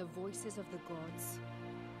hears the voices of the gods.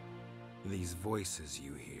 These voices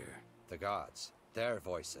you hear. The gods. Their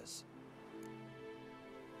voices.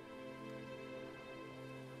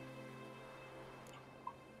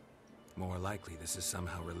 More likely this is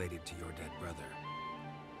somehow related to your dead brother.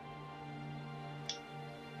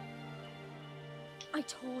 I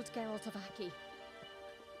told Geralt of Aki.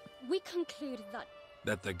 We concluded that...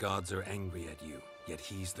 That the gods are angry at you, yet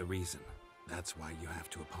he's the reason. That's why you have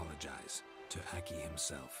to apologize. To Aki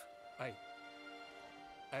himself. I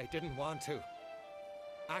didn't want to.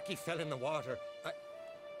 Aki fell in the water.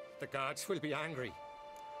 The gods will be angry.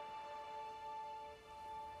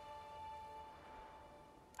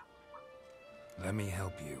 Let me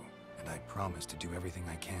help you, and I promise to do everything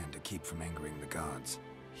I can to keep from angering the gods.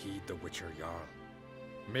 Heed the Witcher Jarl.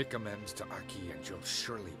 Make amends to Aki and you'll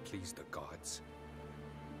surely please the gods.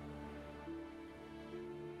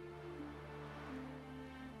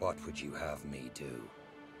 What would you have me do?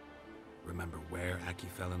 Remember where Aki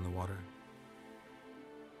fell in the water?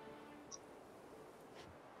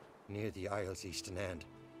 Near the Isle's eastern end,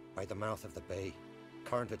 by the mouth of the bay.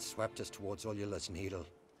 Current had swept us towards Ullula's Needle.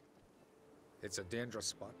 It's a dangerous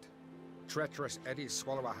spot. Treacherous eddies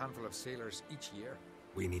swallow a handful of sailors each year.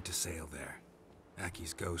 We need to sail there.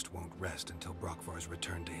 Aki's ghost won't rest until Brokvar's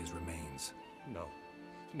returned to his remains. No.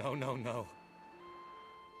 No, no, no.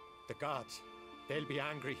 The gods, they'll be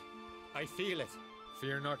angry. I feel it.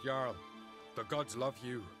 Fear not, Jarl. The gods love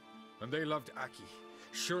you, and they loved Aki.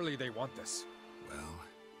 Surely they want this. Well,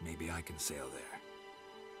 maybe I can sail there.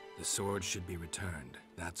 The sword should be returned.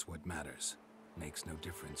 That's what matters. Makes no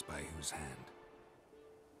difference by whose hand.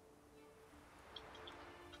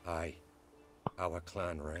 Aye. Our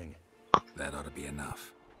clan ring. That ought to be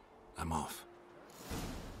enough. I'm off.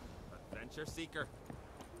 Adventure seeker.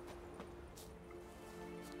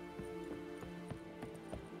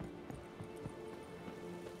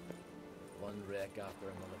 One wreck after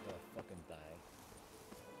another till I fucking die.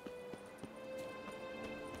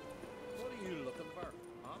 What are you looking for?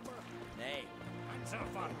 Amber? Nay. Hands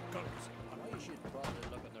off our guns. I know you should probably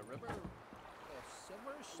look in the river.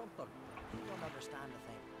 or something? You don't understand a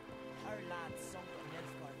thing. Our lad sunk a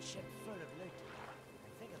Nilfgaard ship full of loot.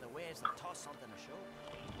 I think of the ways to toss something ashore.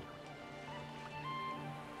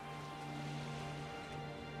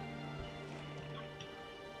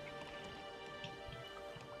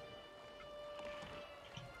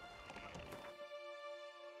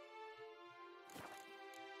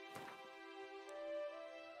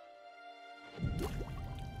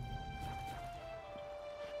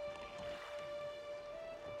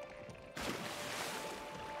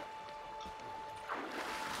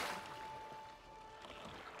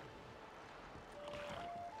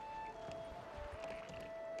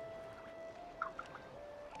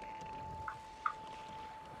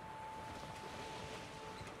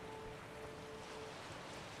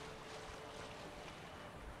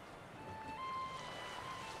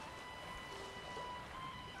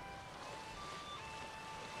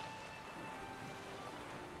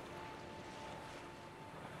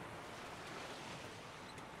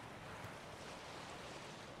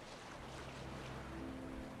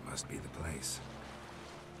 Must be the place.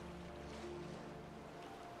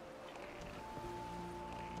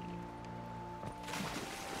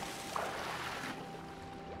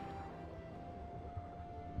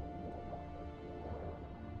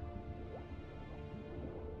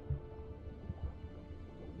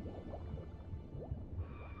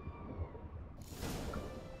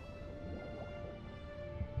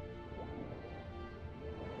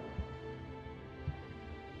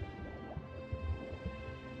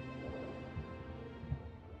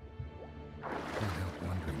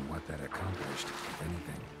 Accomplished, if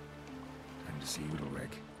anything. Time to see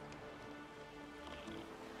Udalric.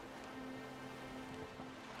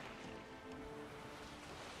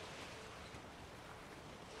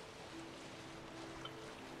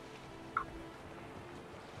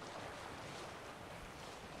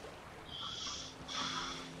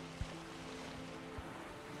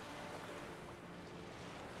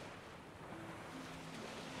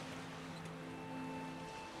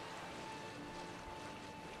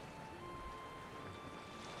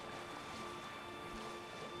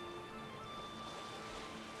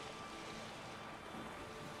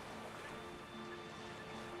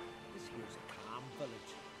 Here's a calm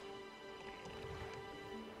village.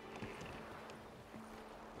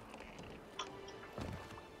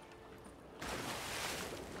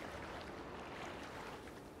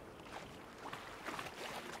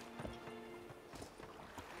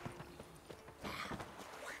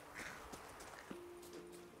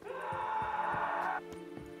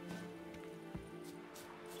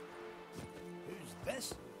 Who's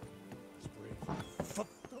this?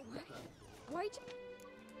 Why'd you...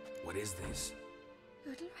 What is this?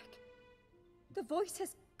 Udalric. The voice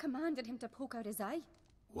has commanded him to poke out his eye.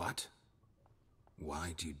 What?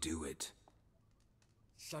 Why do you do it?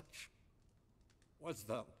 Such was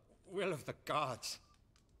the will of the gods.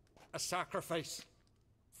 A sacrifice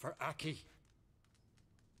for Aki.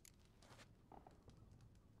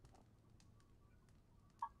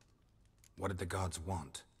 What did the gods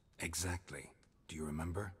want? Exactly. Do you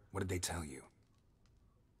remember? What did they tell you?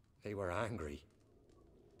 They were angry.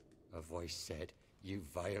 A voice said, "You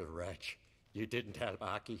vile wretch, you didn't help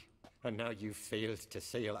Aki, and now you failed to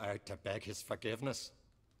sail out to beg his forgiveness.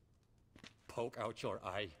 Poke out your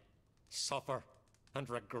eye, suffer, and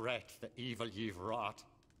regret the evil you've wrought."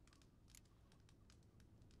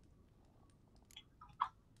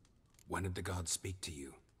 When did the gods speak to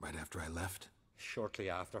you? Right after I left? Shortly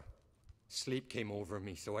after. Sleep came over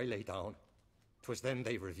me, so I lay down. 'Twas then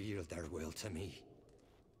they revealed their will to me.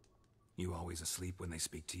 You always asleep when they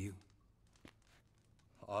speak to you?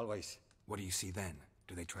 Always. What do you see then?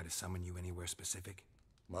 Do they try to summon you anywhere specific?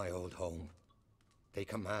 My old home. They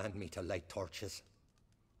command me to light torches,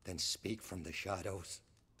 then speak from the shadows.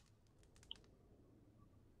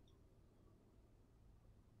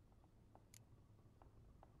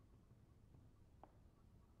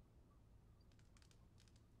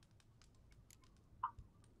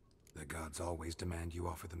 The gods always demand you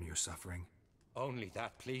offer them your suffering? Only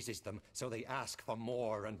that pleases them, so they ask for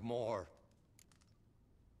more and more.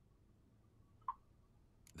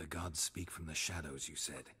 The gods speak from the shadows, you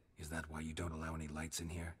said. Is that why you don't allow any lights in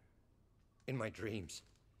here? In my dreams.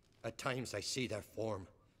 At times I see their form,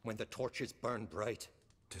 when the torches burn bright.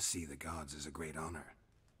 To see the gods is a great honor.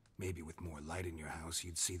 Maybe with more light in your house,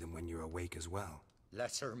 you'd see them when you're awake as well.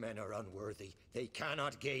 Lesser men are unworthy. They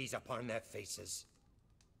cannot gaze upon their faces.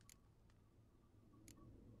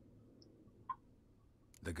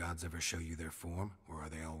 The gods ever show you their form, or are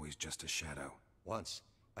they always just a shadow? Once,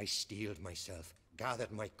 I steeled myself,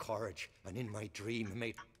 gathered my courage, and in my dream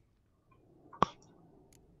made...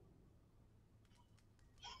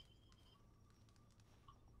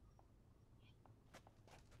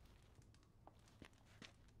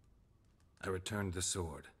 I returned the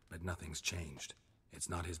sword, but nothing's changed. It's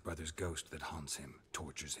not his brother's ghost that haunts him,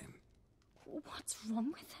 tortures him. What's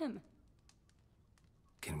wrong with him?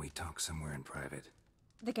 Can we talk somewhere in private?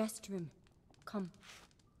 The guest room. Come.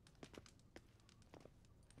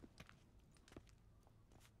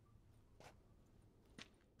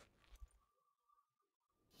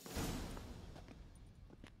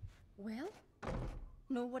 Well,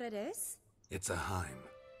 know what it is? It's a Heim,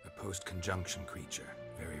 a post-conjunction creature,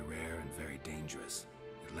 very rare and very dangerous.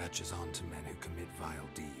 It latches on to men who commit vile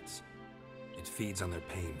deeds. It feeds on their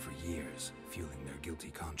pain for years, fueling their guilty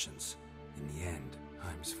conscience. In the end,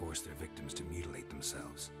 Heims force their victims to mutilate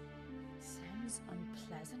themselves. Sounds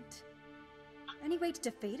unpleasant. Any way to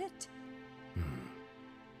defeat it?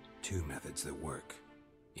 Two methods that work.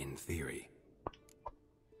 In theory.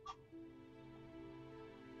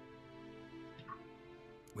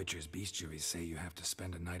 Witcher's bestiaries say you have to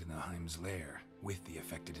spend a night in the Heim's lair with the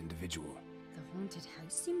affected individual. The haunted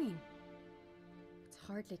house, you mean? It's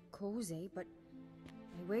hardly cozy, but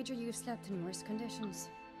I wager you've slept in worse conditions.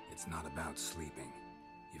 It's not about sleeping.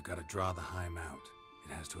 You've got to draw the Heim out.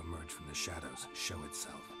 It has to emerge from the shadows, show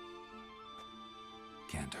itself.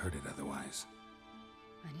 Can't hurt it otherwise.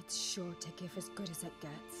 And it's sure to give as good as it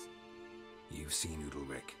gets. You've seen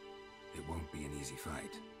Udalryk. It won't be an easy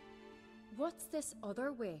fight. What's this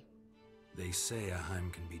other way? They say a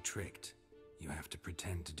Heim can be tricked. You have to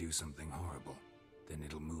pretend to do something horrible. Then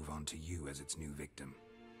it'll move on to you as its new victim.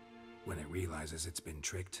 When it realizes it's been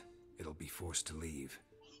tricked, it'll be forced to leave.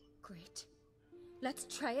 Great. Let's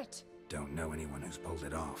try it. Don't know anyone who's pulled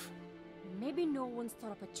it off. Maybe no one's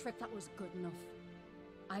thought up a trick that was good enough.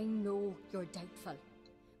 I know you're doubtful,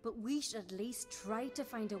 but we should at least try to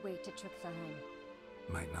find a way to trick the Heim.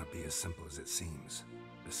 Might not be as simple as it seems.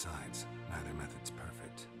 Besides, neither method's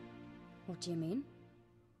perfect. What do you mean?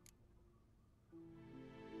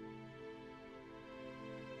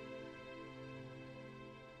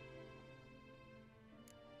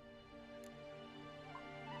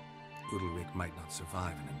 Udalryk might not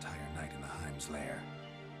survive an entire night in the Heim's lair.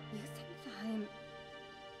 You think the Heim...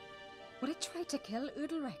 Would it try to kill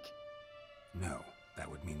Udalryk? No, that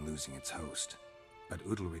would mean losing its host. But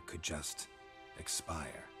Udalryk could just...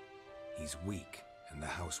 expire. He's weak, and the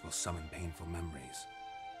house will summon painful memories.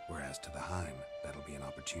 Whereas to the Heim, that'll be an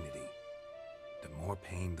opportunity. The more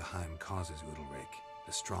pain the Heim causes Udalryk,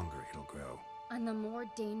 the stronger it'll grow. And the more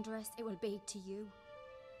dangerous it will be to you.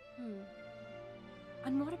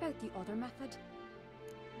 And what about the other method?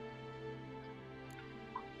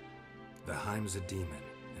 The Heim's a demon,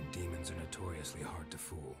 and demons are notoriously hard to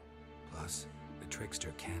fool. Plus, the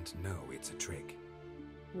trickster can't know it's a trick.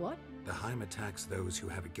 What? The Heim attacks those who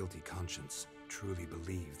have a guilty conscience, truly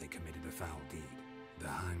believe they committed a foul deed. The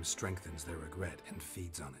Heim strengthens their regret and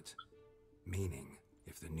feeds on it. Meaning,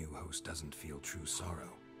 if the new host doesn't feel true sorrow,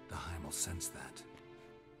 the Heim will sense that.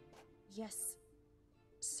 Yes.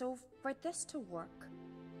 So, for this to work,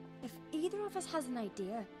 if either of us has an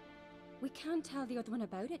idea, we can't tell the other one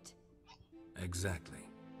about it. Exactly.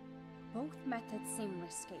 Both methods seem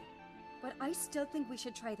risky, but I still think we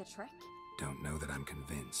should try the trick. Don't know that I'm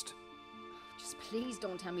convinced. Just please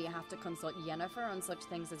don't tell me you have to consult Yennefer on such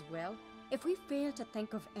things as well. If we fail to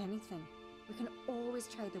think of anything, we can always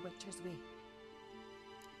try the Witcher's way.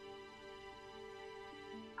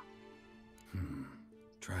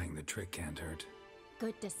 Trying the trick can't hurt.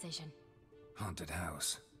 Good decision. Haunted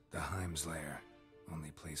house. The Heim's lair.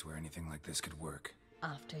 Only place where anything like this could work.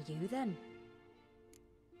 After you, then.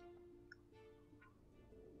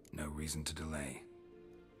 No reason to delay.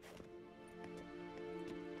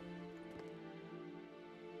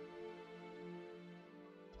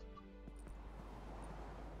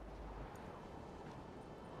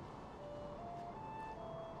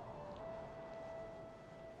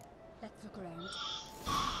 Let's look around.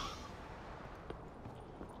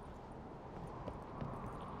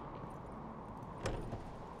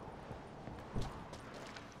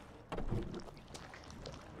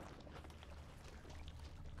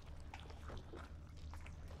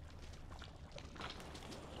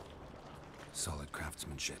 Solid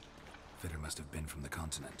craftsmanship. Fitter must have been from the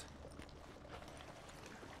continent.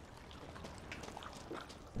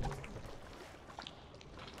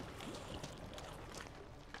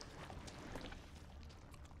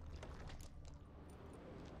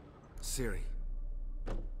 Ciri.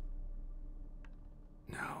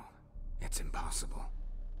 No, it's impossible.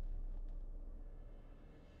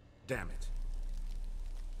 Damn it.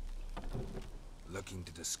 Looking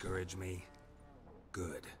to discourage me?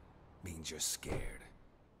 Good. Means you're scared.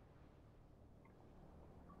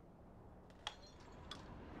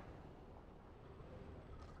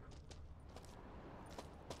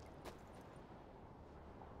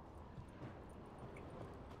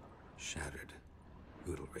 Shattered.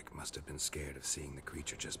 Udalric must have been scared of seeing the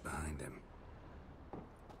creature just behind him.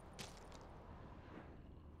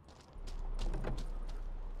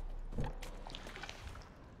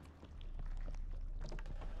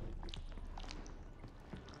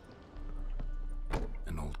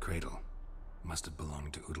 An old cradle. Must have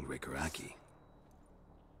belonged to Udalric or Aki.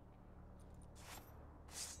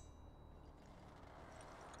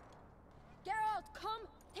 Geralt, come!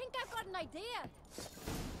 Think I've got an idea!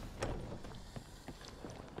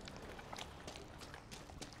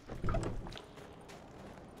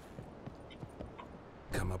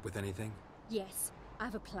 Come up with anything? Yes, I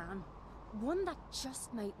have a plan. One that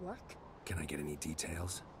just might work. Can I get any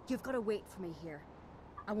details? You've got to wait for me here.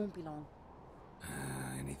 I won't be long.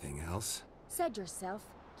 Anything else? Said yourself,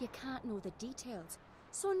 you can't know the details.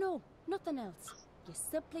 So no, nothing else. You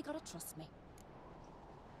simply gotta trust me.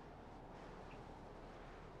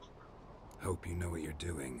 Hope you know what you're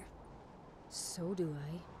doing. So do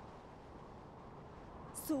I.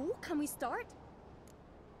 So, can we start?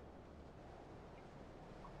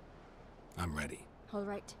 I'm ready. All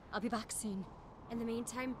right, I'll be back soon. In the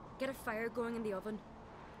meantime, get a fire going in the oven.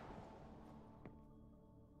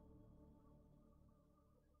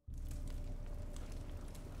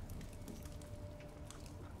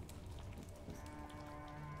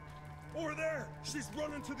 Over there! She's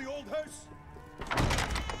running to the old house!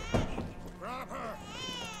 Grab her!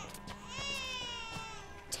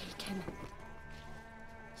 Take him.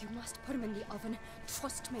 You must put him in the oven.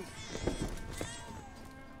 Trust me.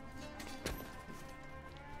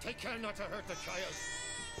 Take care not to hurt the child.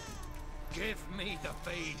 Give me the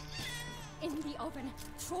feed. In the oven.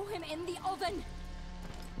 Throw him in the oven.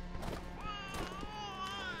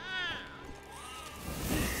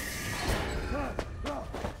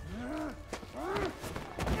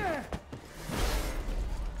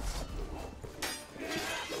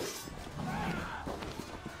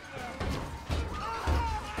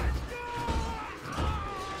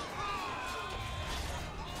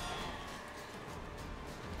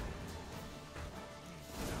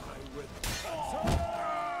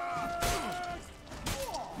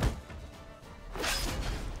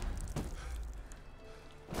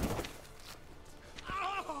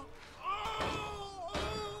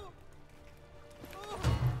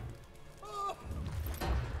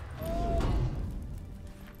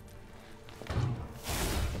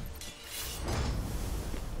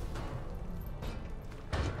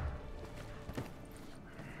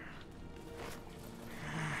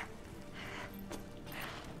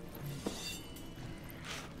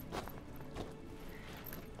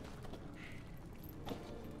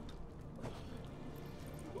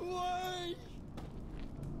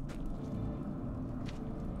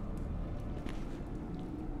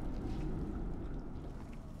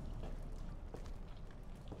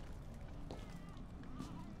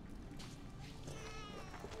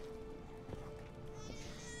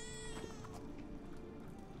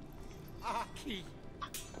 Aki!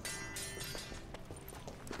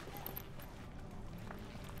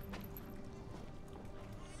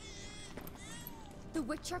 The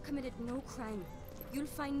Witcher committed no crime. You'll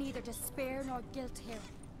find neither despair nor guilt here.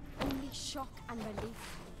 Only shock and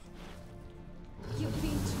relief. You've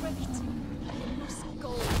been tricked. You must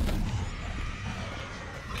go.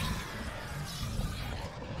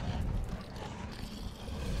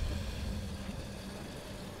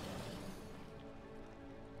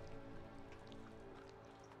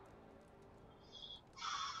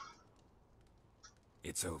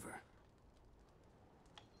 It's over.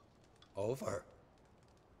 Over?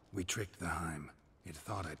 We tricked the Heim. It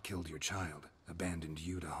thought I'd killed your child, abandoned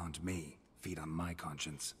you to haunt me, feed on my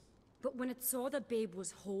conscience. But when it saw the babe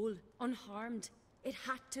was whole, unharmed, it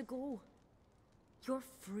had to go. You're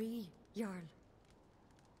free, Jarl.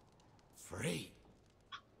 Free?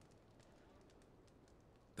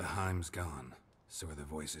 The Heim's gone, so are the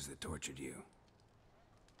voices that tortured you.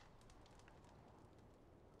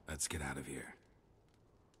 Let's get out of here.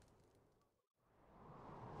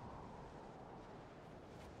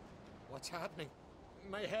 What's happening?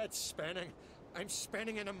 My head's spinning. I'm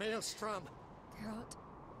spinning in a maelstrom. Geralt,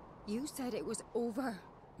 you said it was over.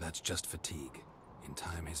 That's just fatigue. In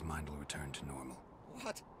time, his mind will return to normal.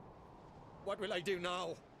 What? What will I do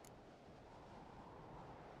now?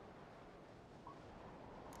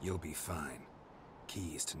 You'll be fine.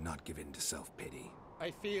 Key is to not give in to self-pity.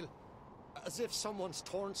 I feel as if someone's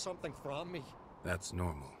torn something from me. That's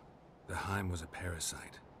normal. The Heim was a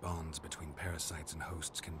parasite. Bonds between parasites and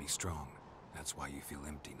hosts can be strong. That's why you feel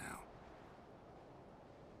empty now.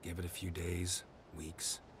 Give it a few days,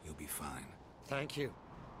 weeks, you'll be fine. Thank you.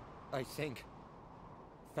 I think.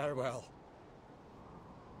 Farewell.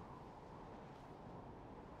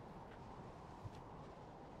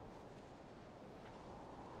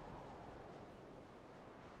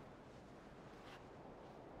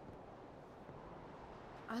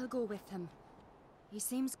 I'll go with him. He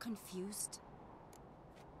seems confused.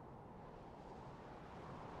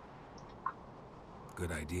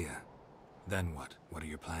 Good idea. Then what? What are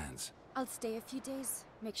your plans? I'll stay a few days,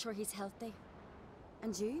 make sure he's healthy.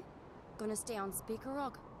 And you? Gonna stay on Speaker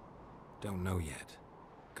Rock? Don't know yet.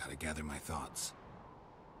 Gotta gather my thoughts.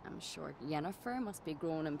 I'm sure Yennefer must be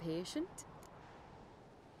growing impatient.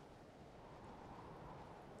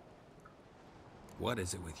 What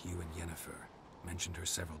is it with you and Yennefer? Mentioned her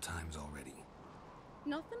several times already.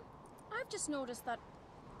 Nothing. I've just noticed that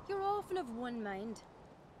you're often of one mind.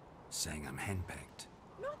 Saying I'm henpecked.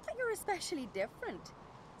 Not that you're especially different.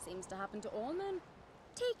 Seems to happen to all men.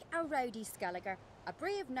 Take a rowdy Skelliger, a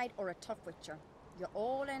brave knight or a tough witcher. You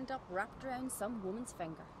all end up wrapped around some woman's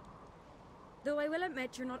finger. Though I will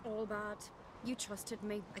admit you're not all bad. You trusted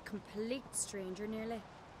me, a complete stranger nearly.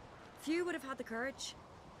 Few would have had the courage.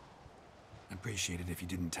 I'd appreciate it if you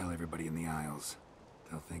didn't tell everybody in the Isles.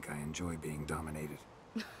 They'll think I enjoy being dominated.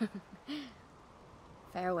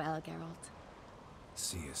 Farewell, Geralt.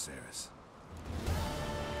 See you, Cerys.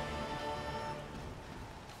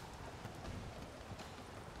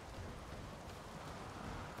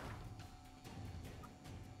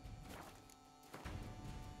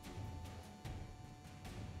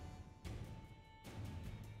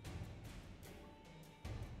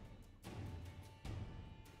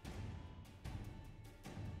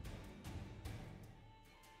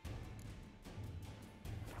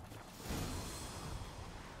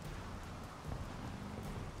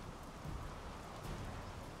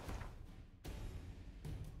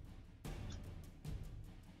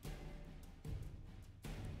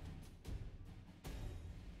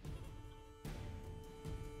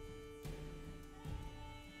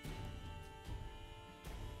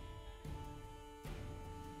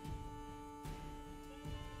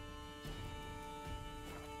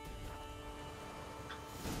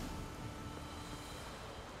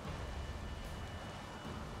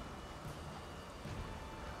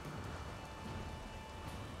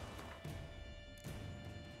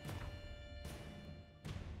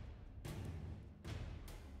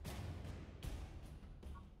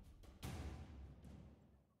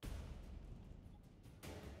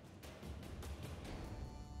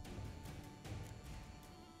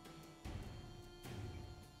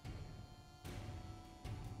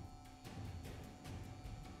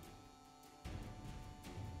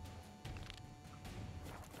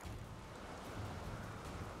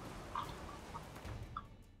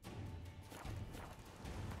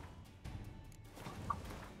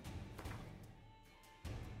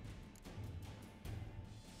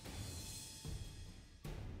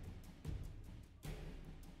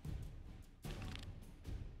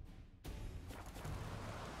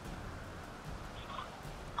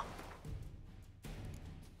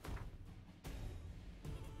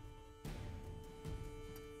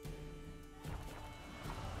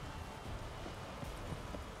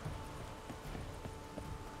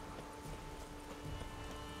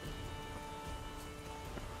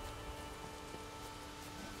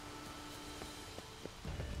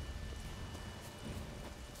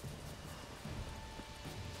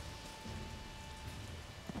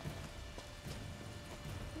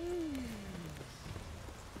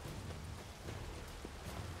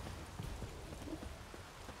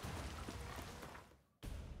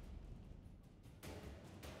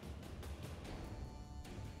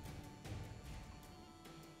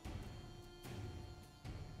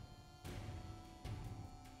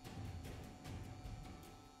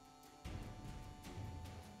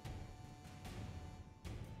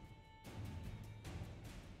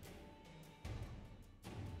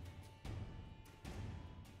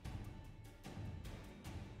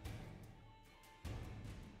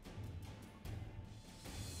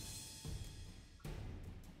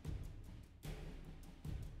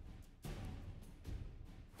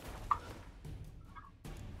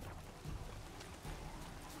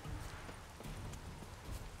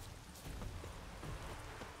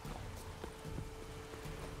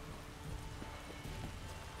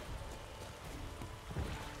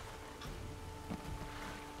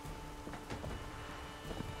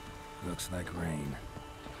 Looks like rain.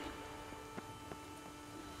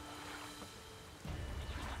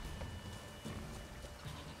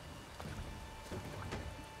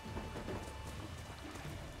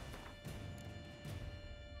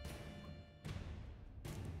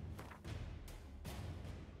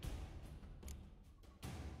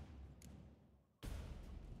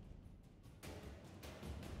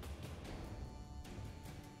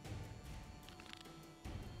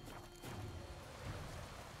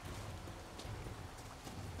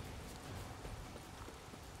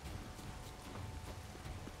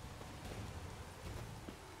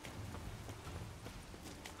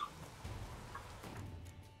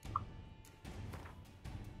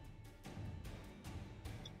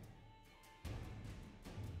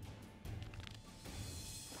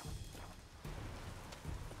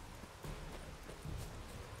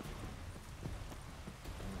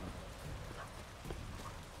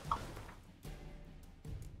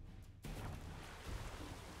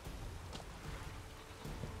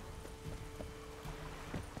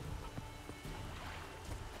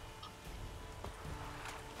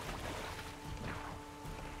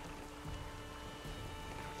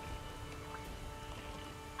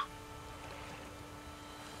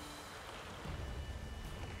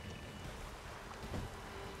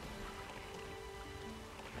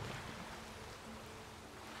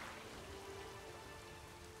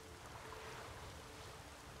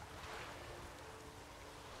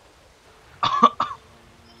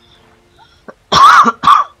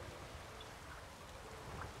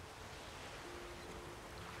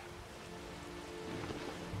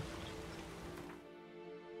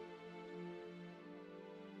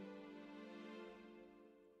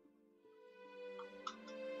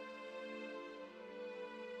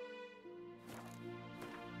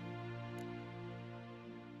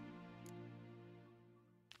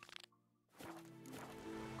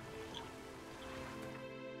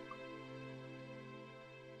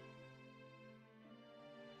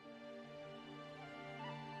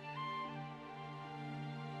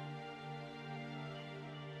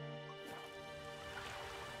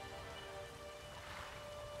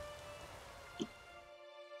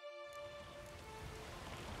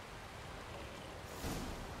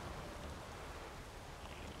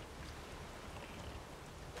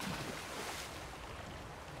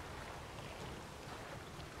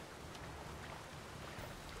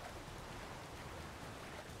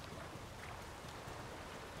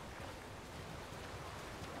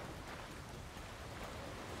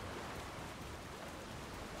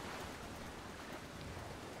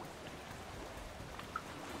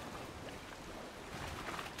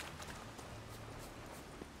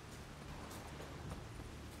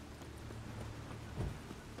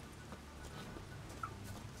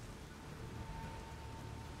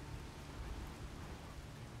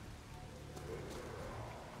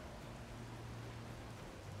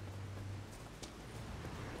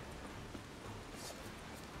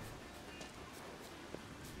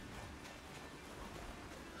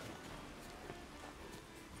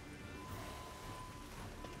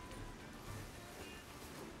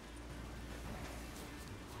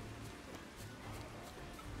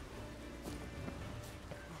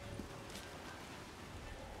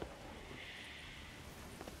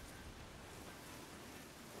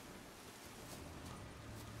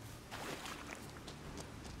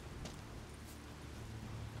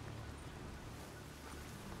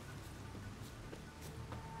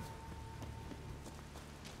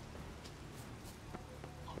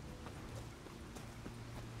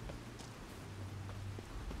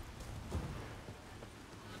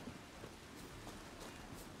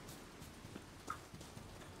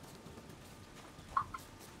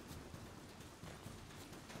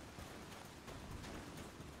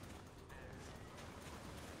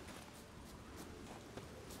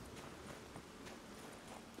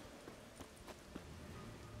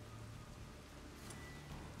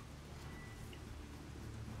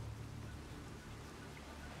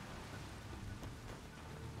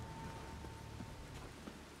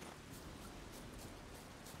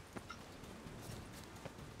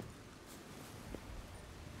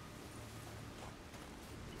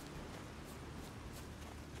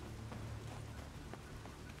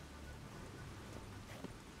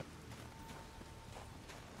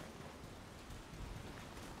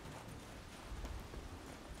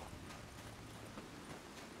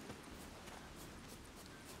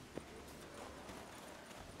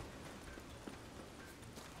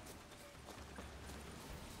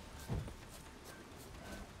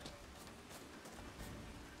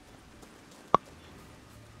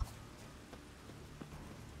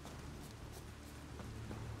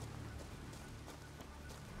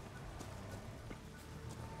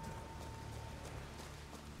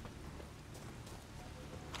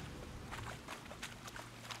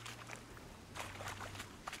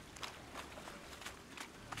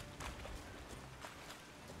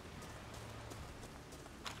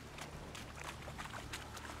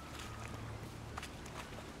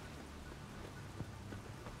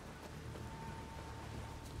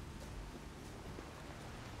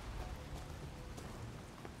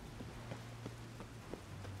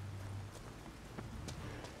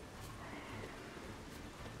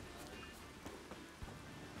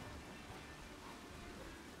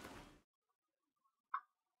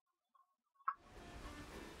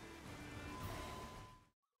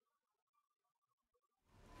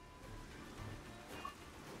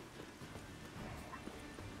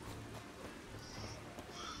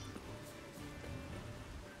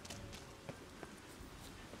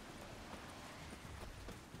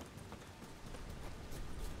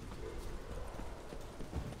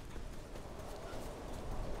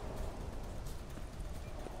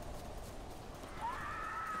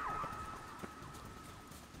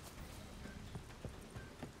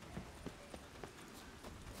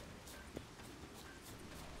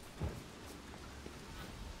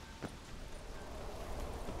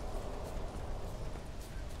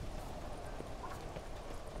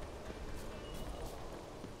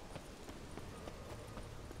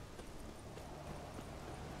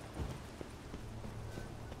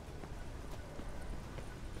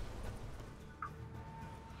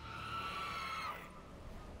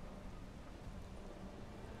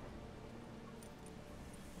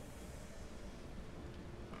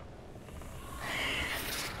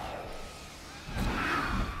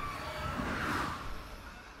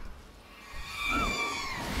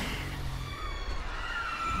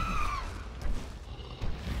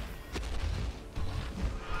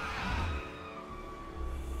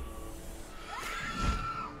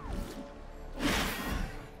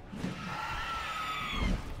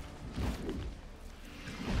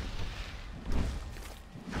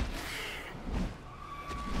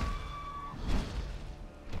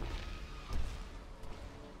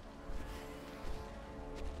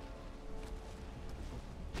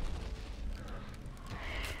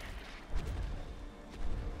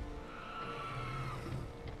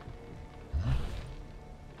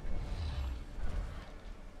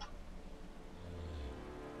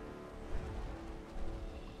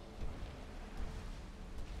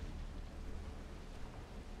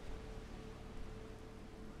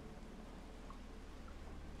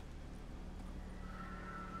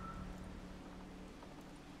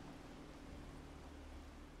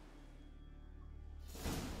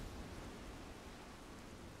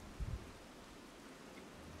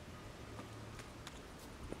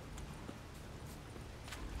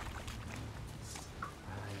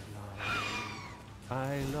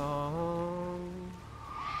 I long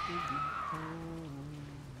to be home,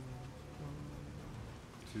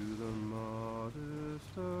 to the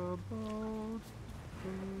modest abode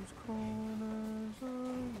whose corners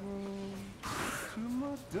are roamed, to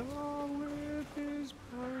my doll with his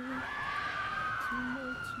pipe, to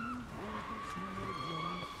my two boys made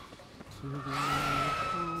love, to the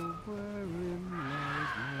apple wherein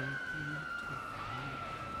lies my beautiful.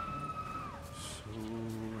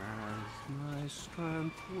 So as my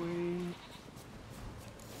strength wanes,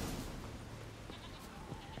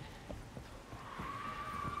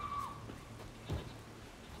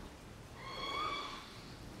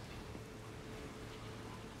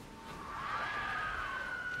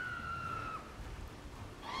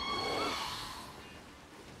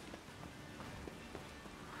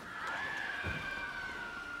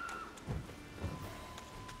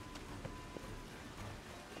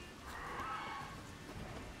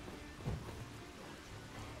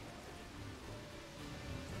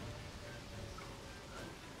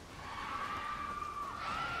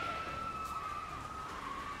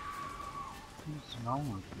 What's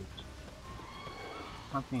wrong with it?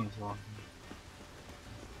 Nothing is wrong.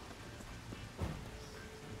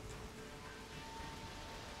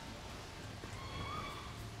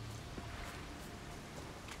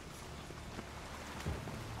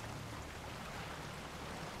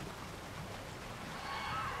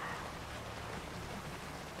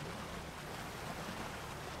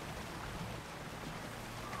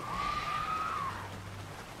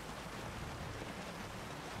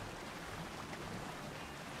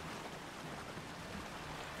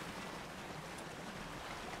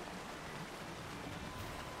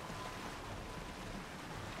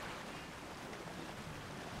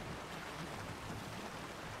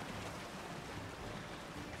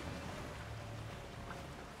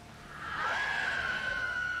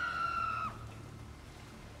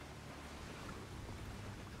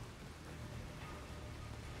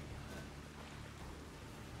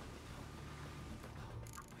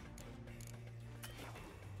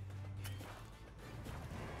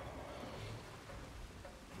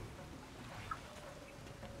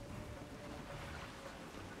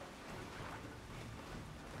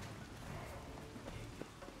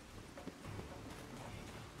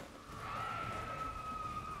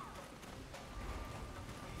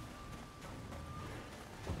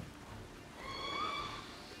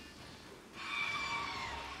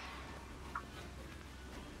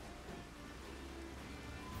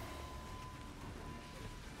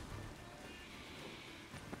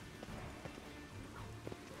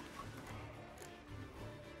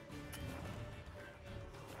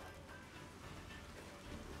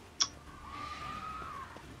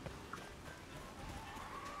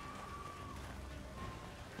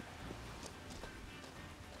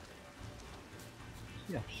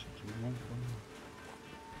 Yes, it's a long one.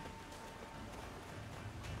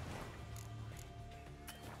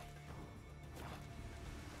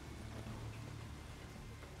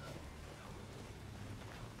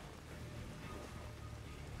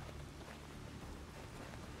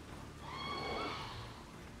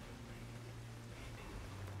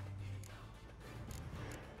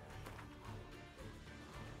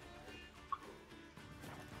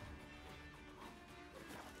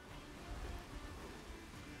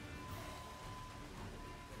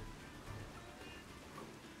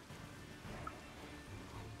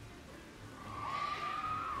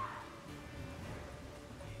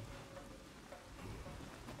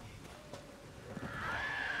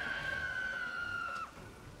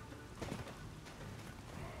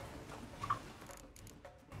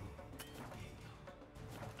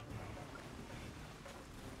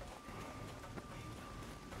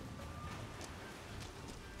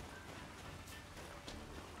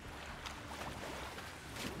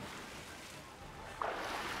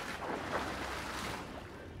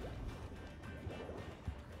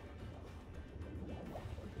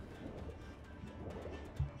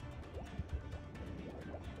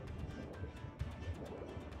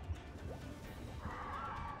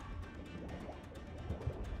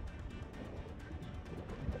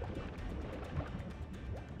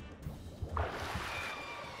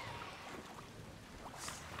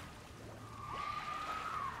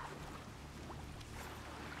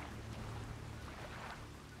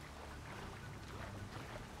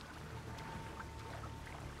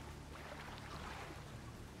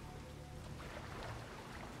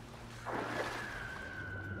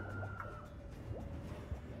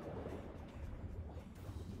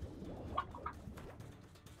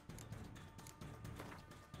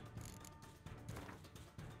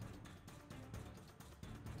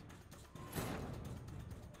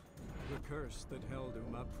 curse that held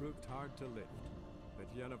Uma proved hard to lift, but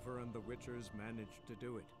Yennefer and the Witchers managed to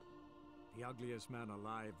do it. The ugliest man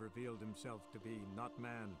alive revealed himself to be not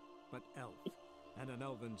man, but elf, and an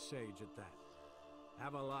elven sage at that.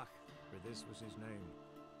 Avalach, for this was his name,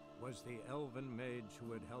 was the elven mage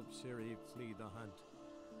who had helped Ciri flee the hunt,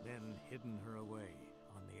 then hidden her away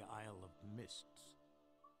on the Isle of Mists.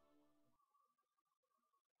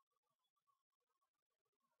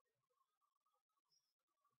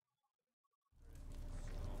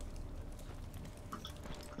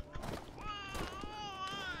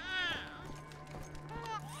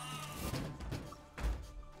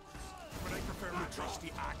 But I prefer my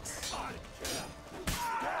trusty axe.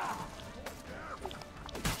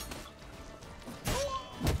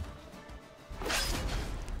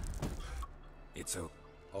 It's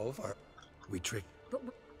over. We tricked But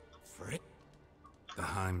Frick. The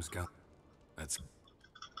Heims got. That's.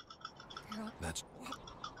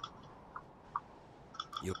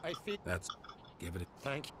 You. I feel. That's. Give it a.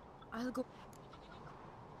 Thank you. I'll go.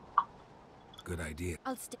 Good idea.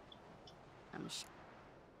 I'll stay. I'm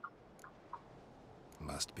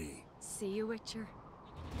Must be. See you, Witcher.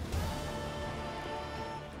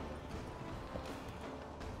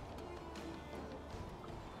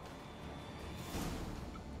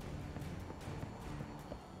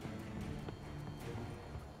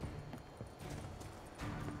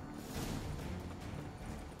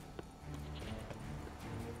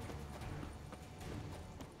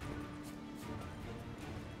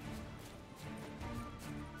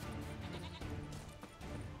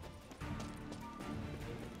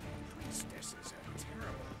 Priestess is a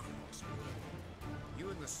terrible crossbow. You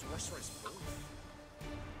and the sorceress both.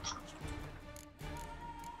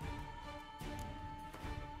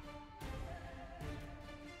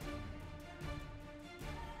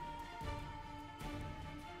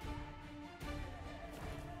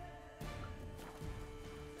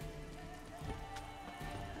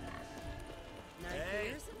 Now Hey.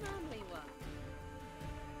 here's a manly one.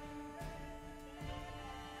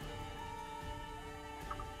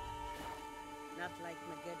 Not like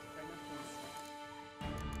my good for nothing stuff.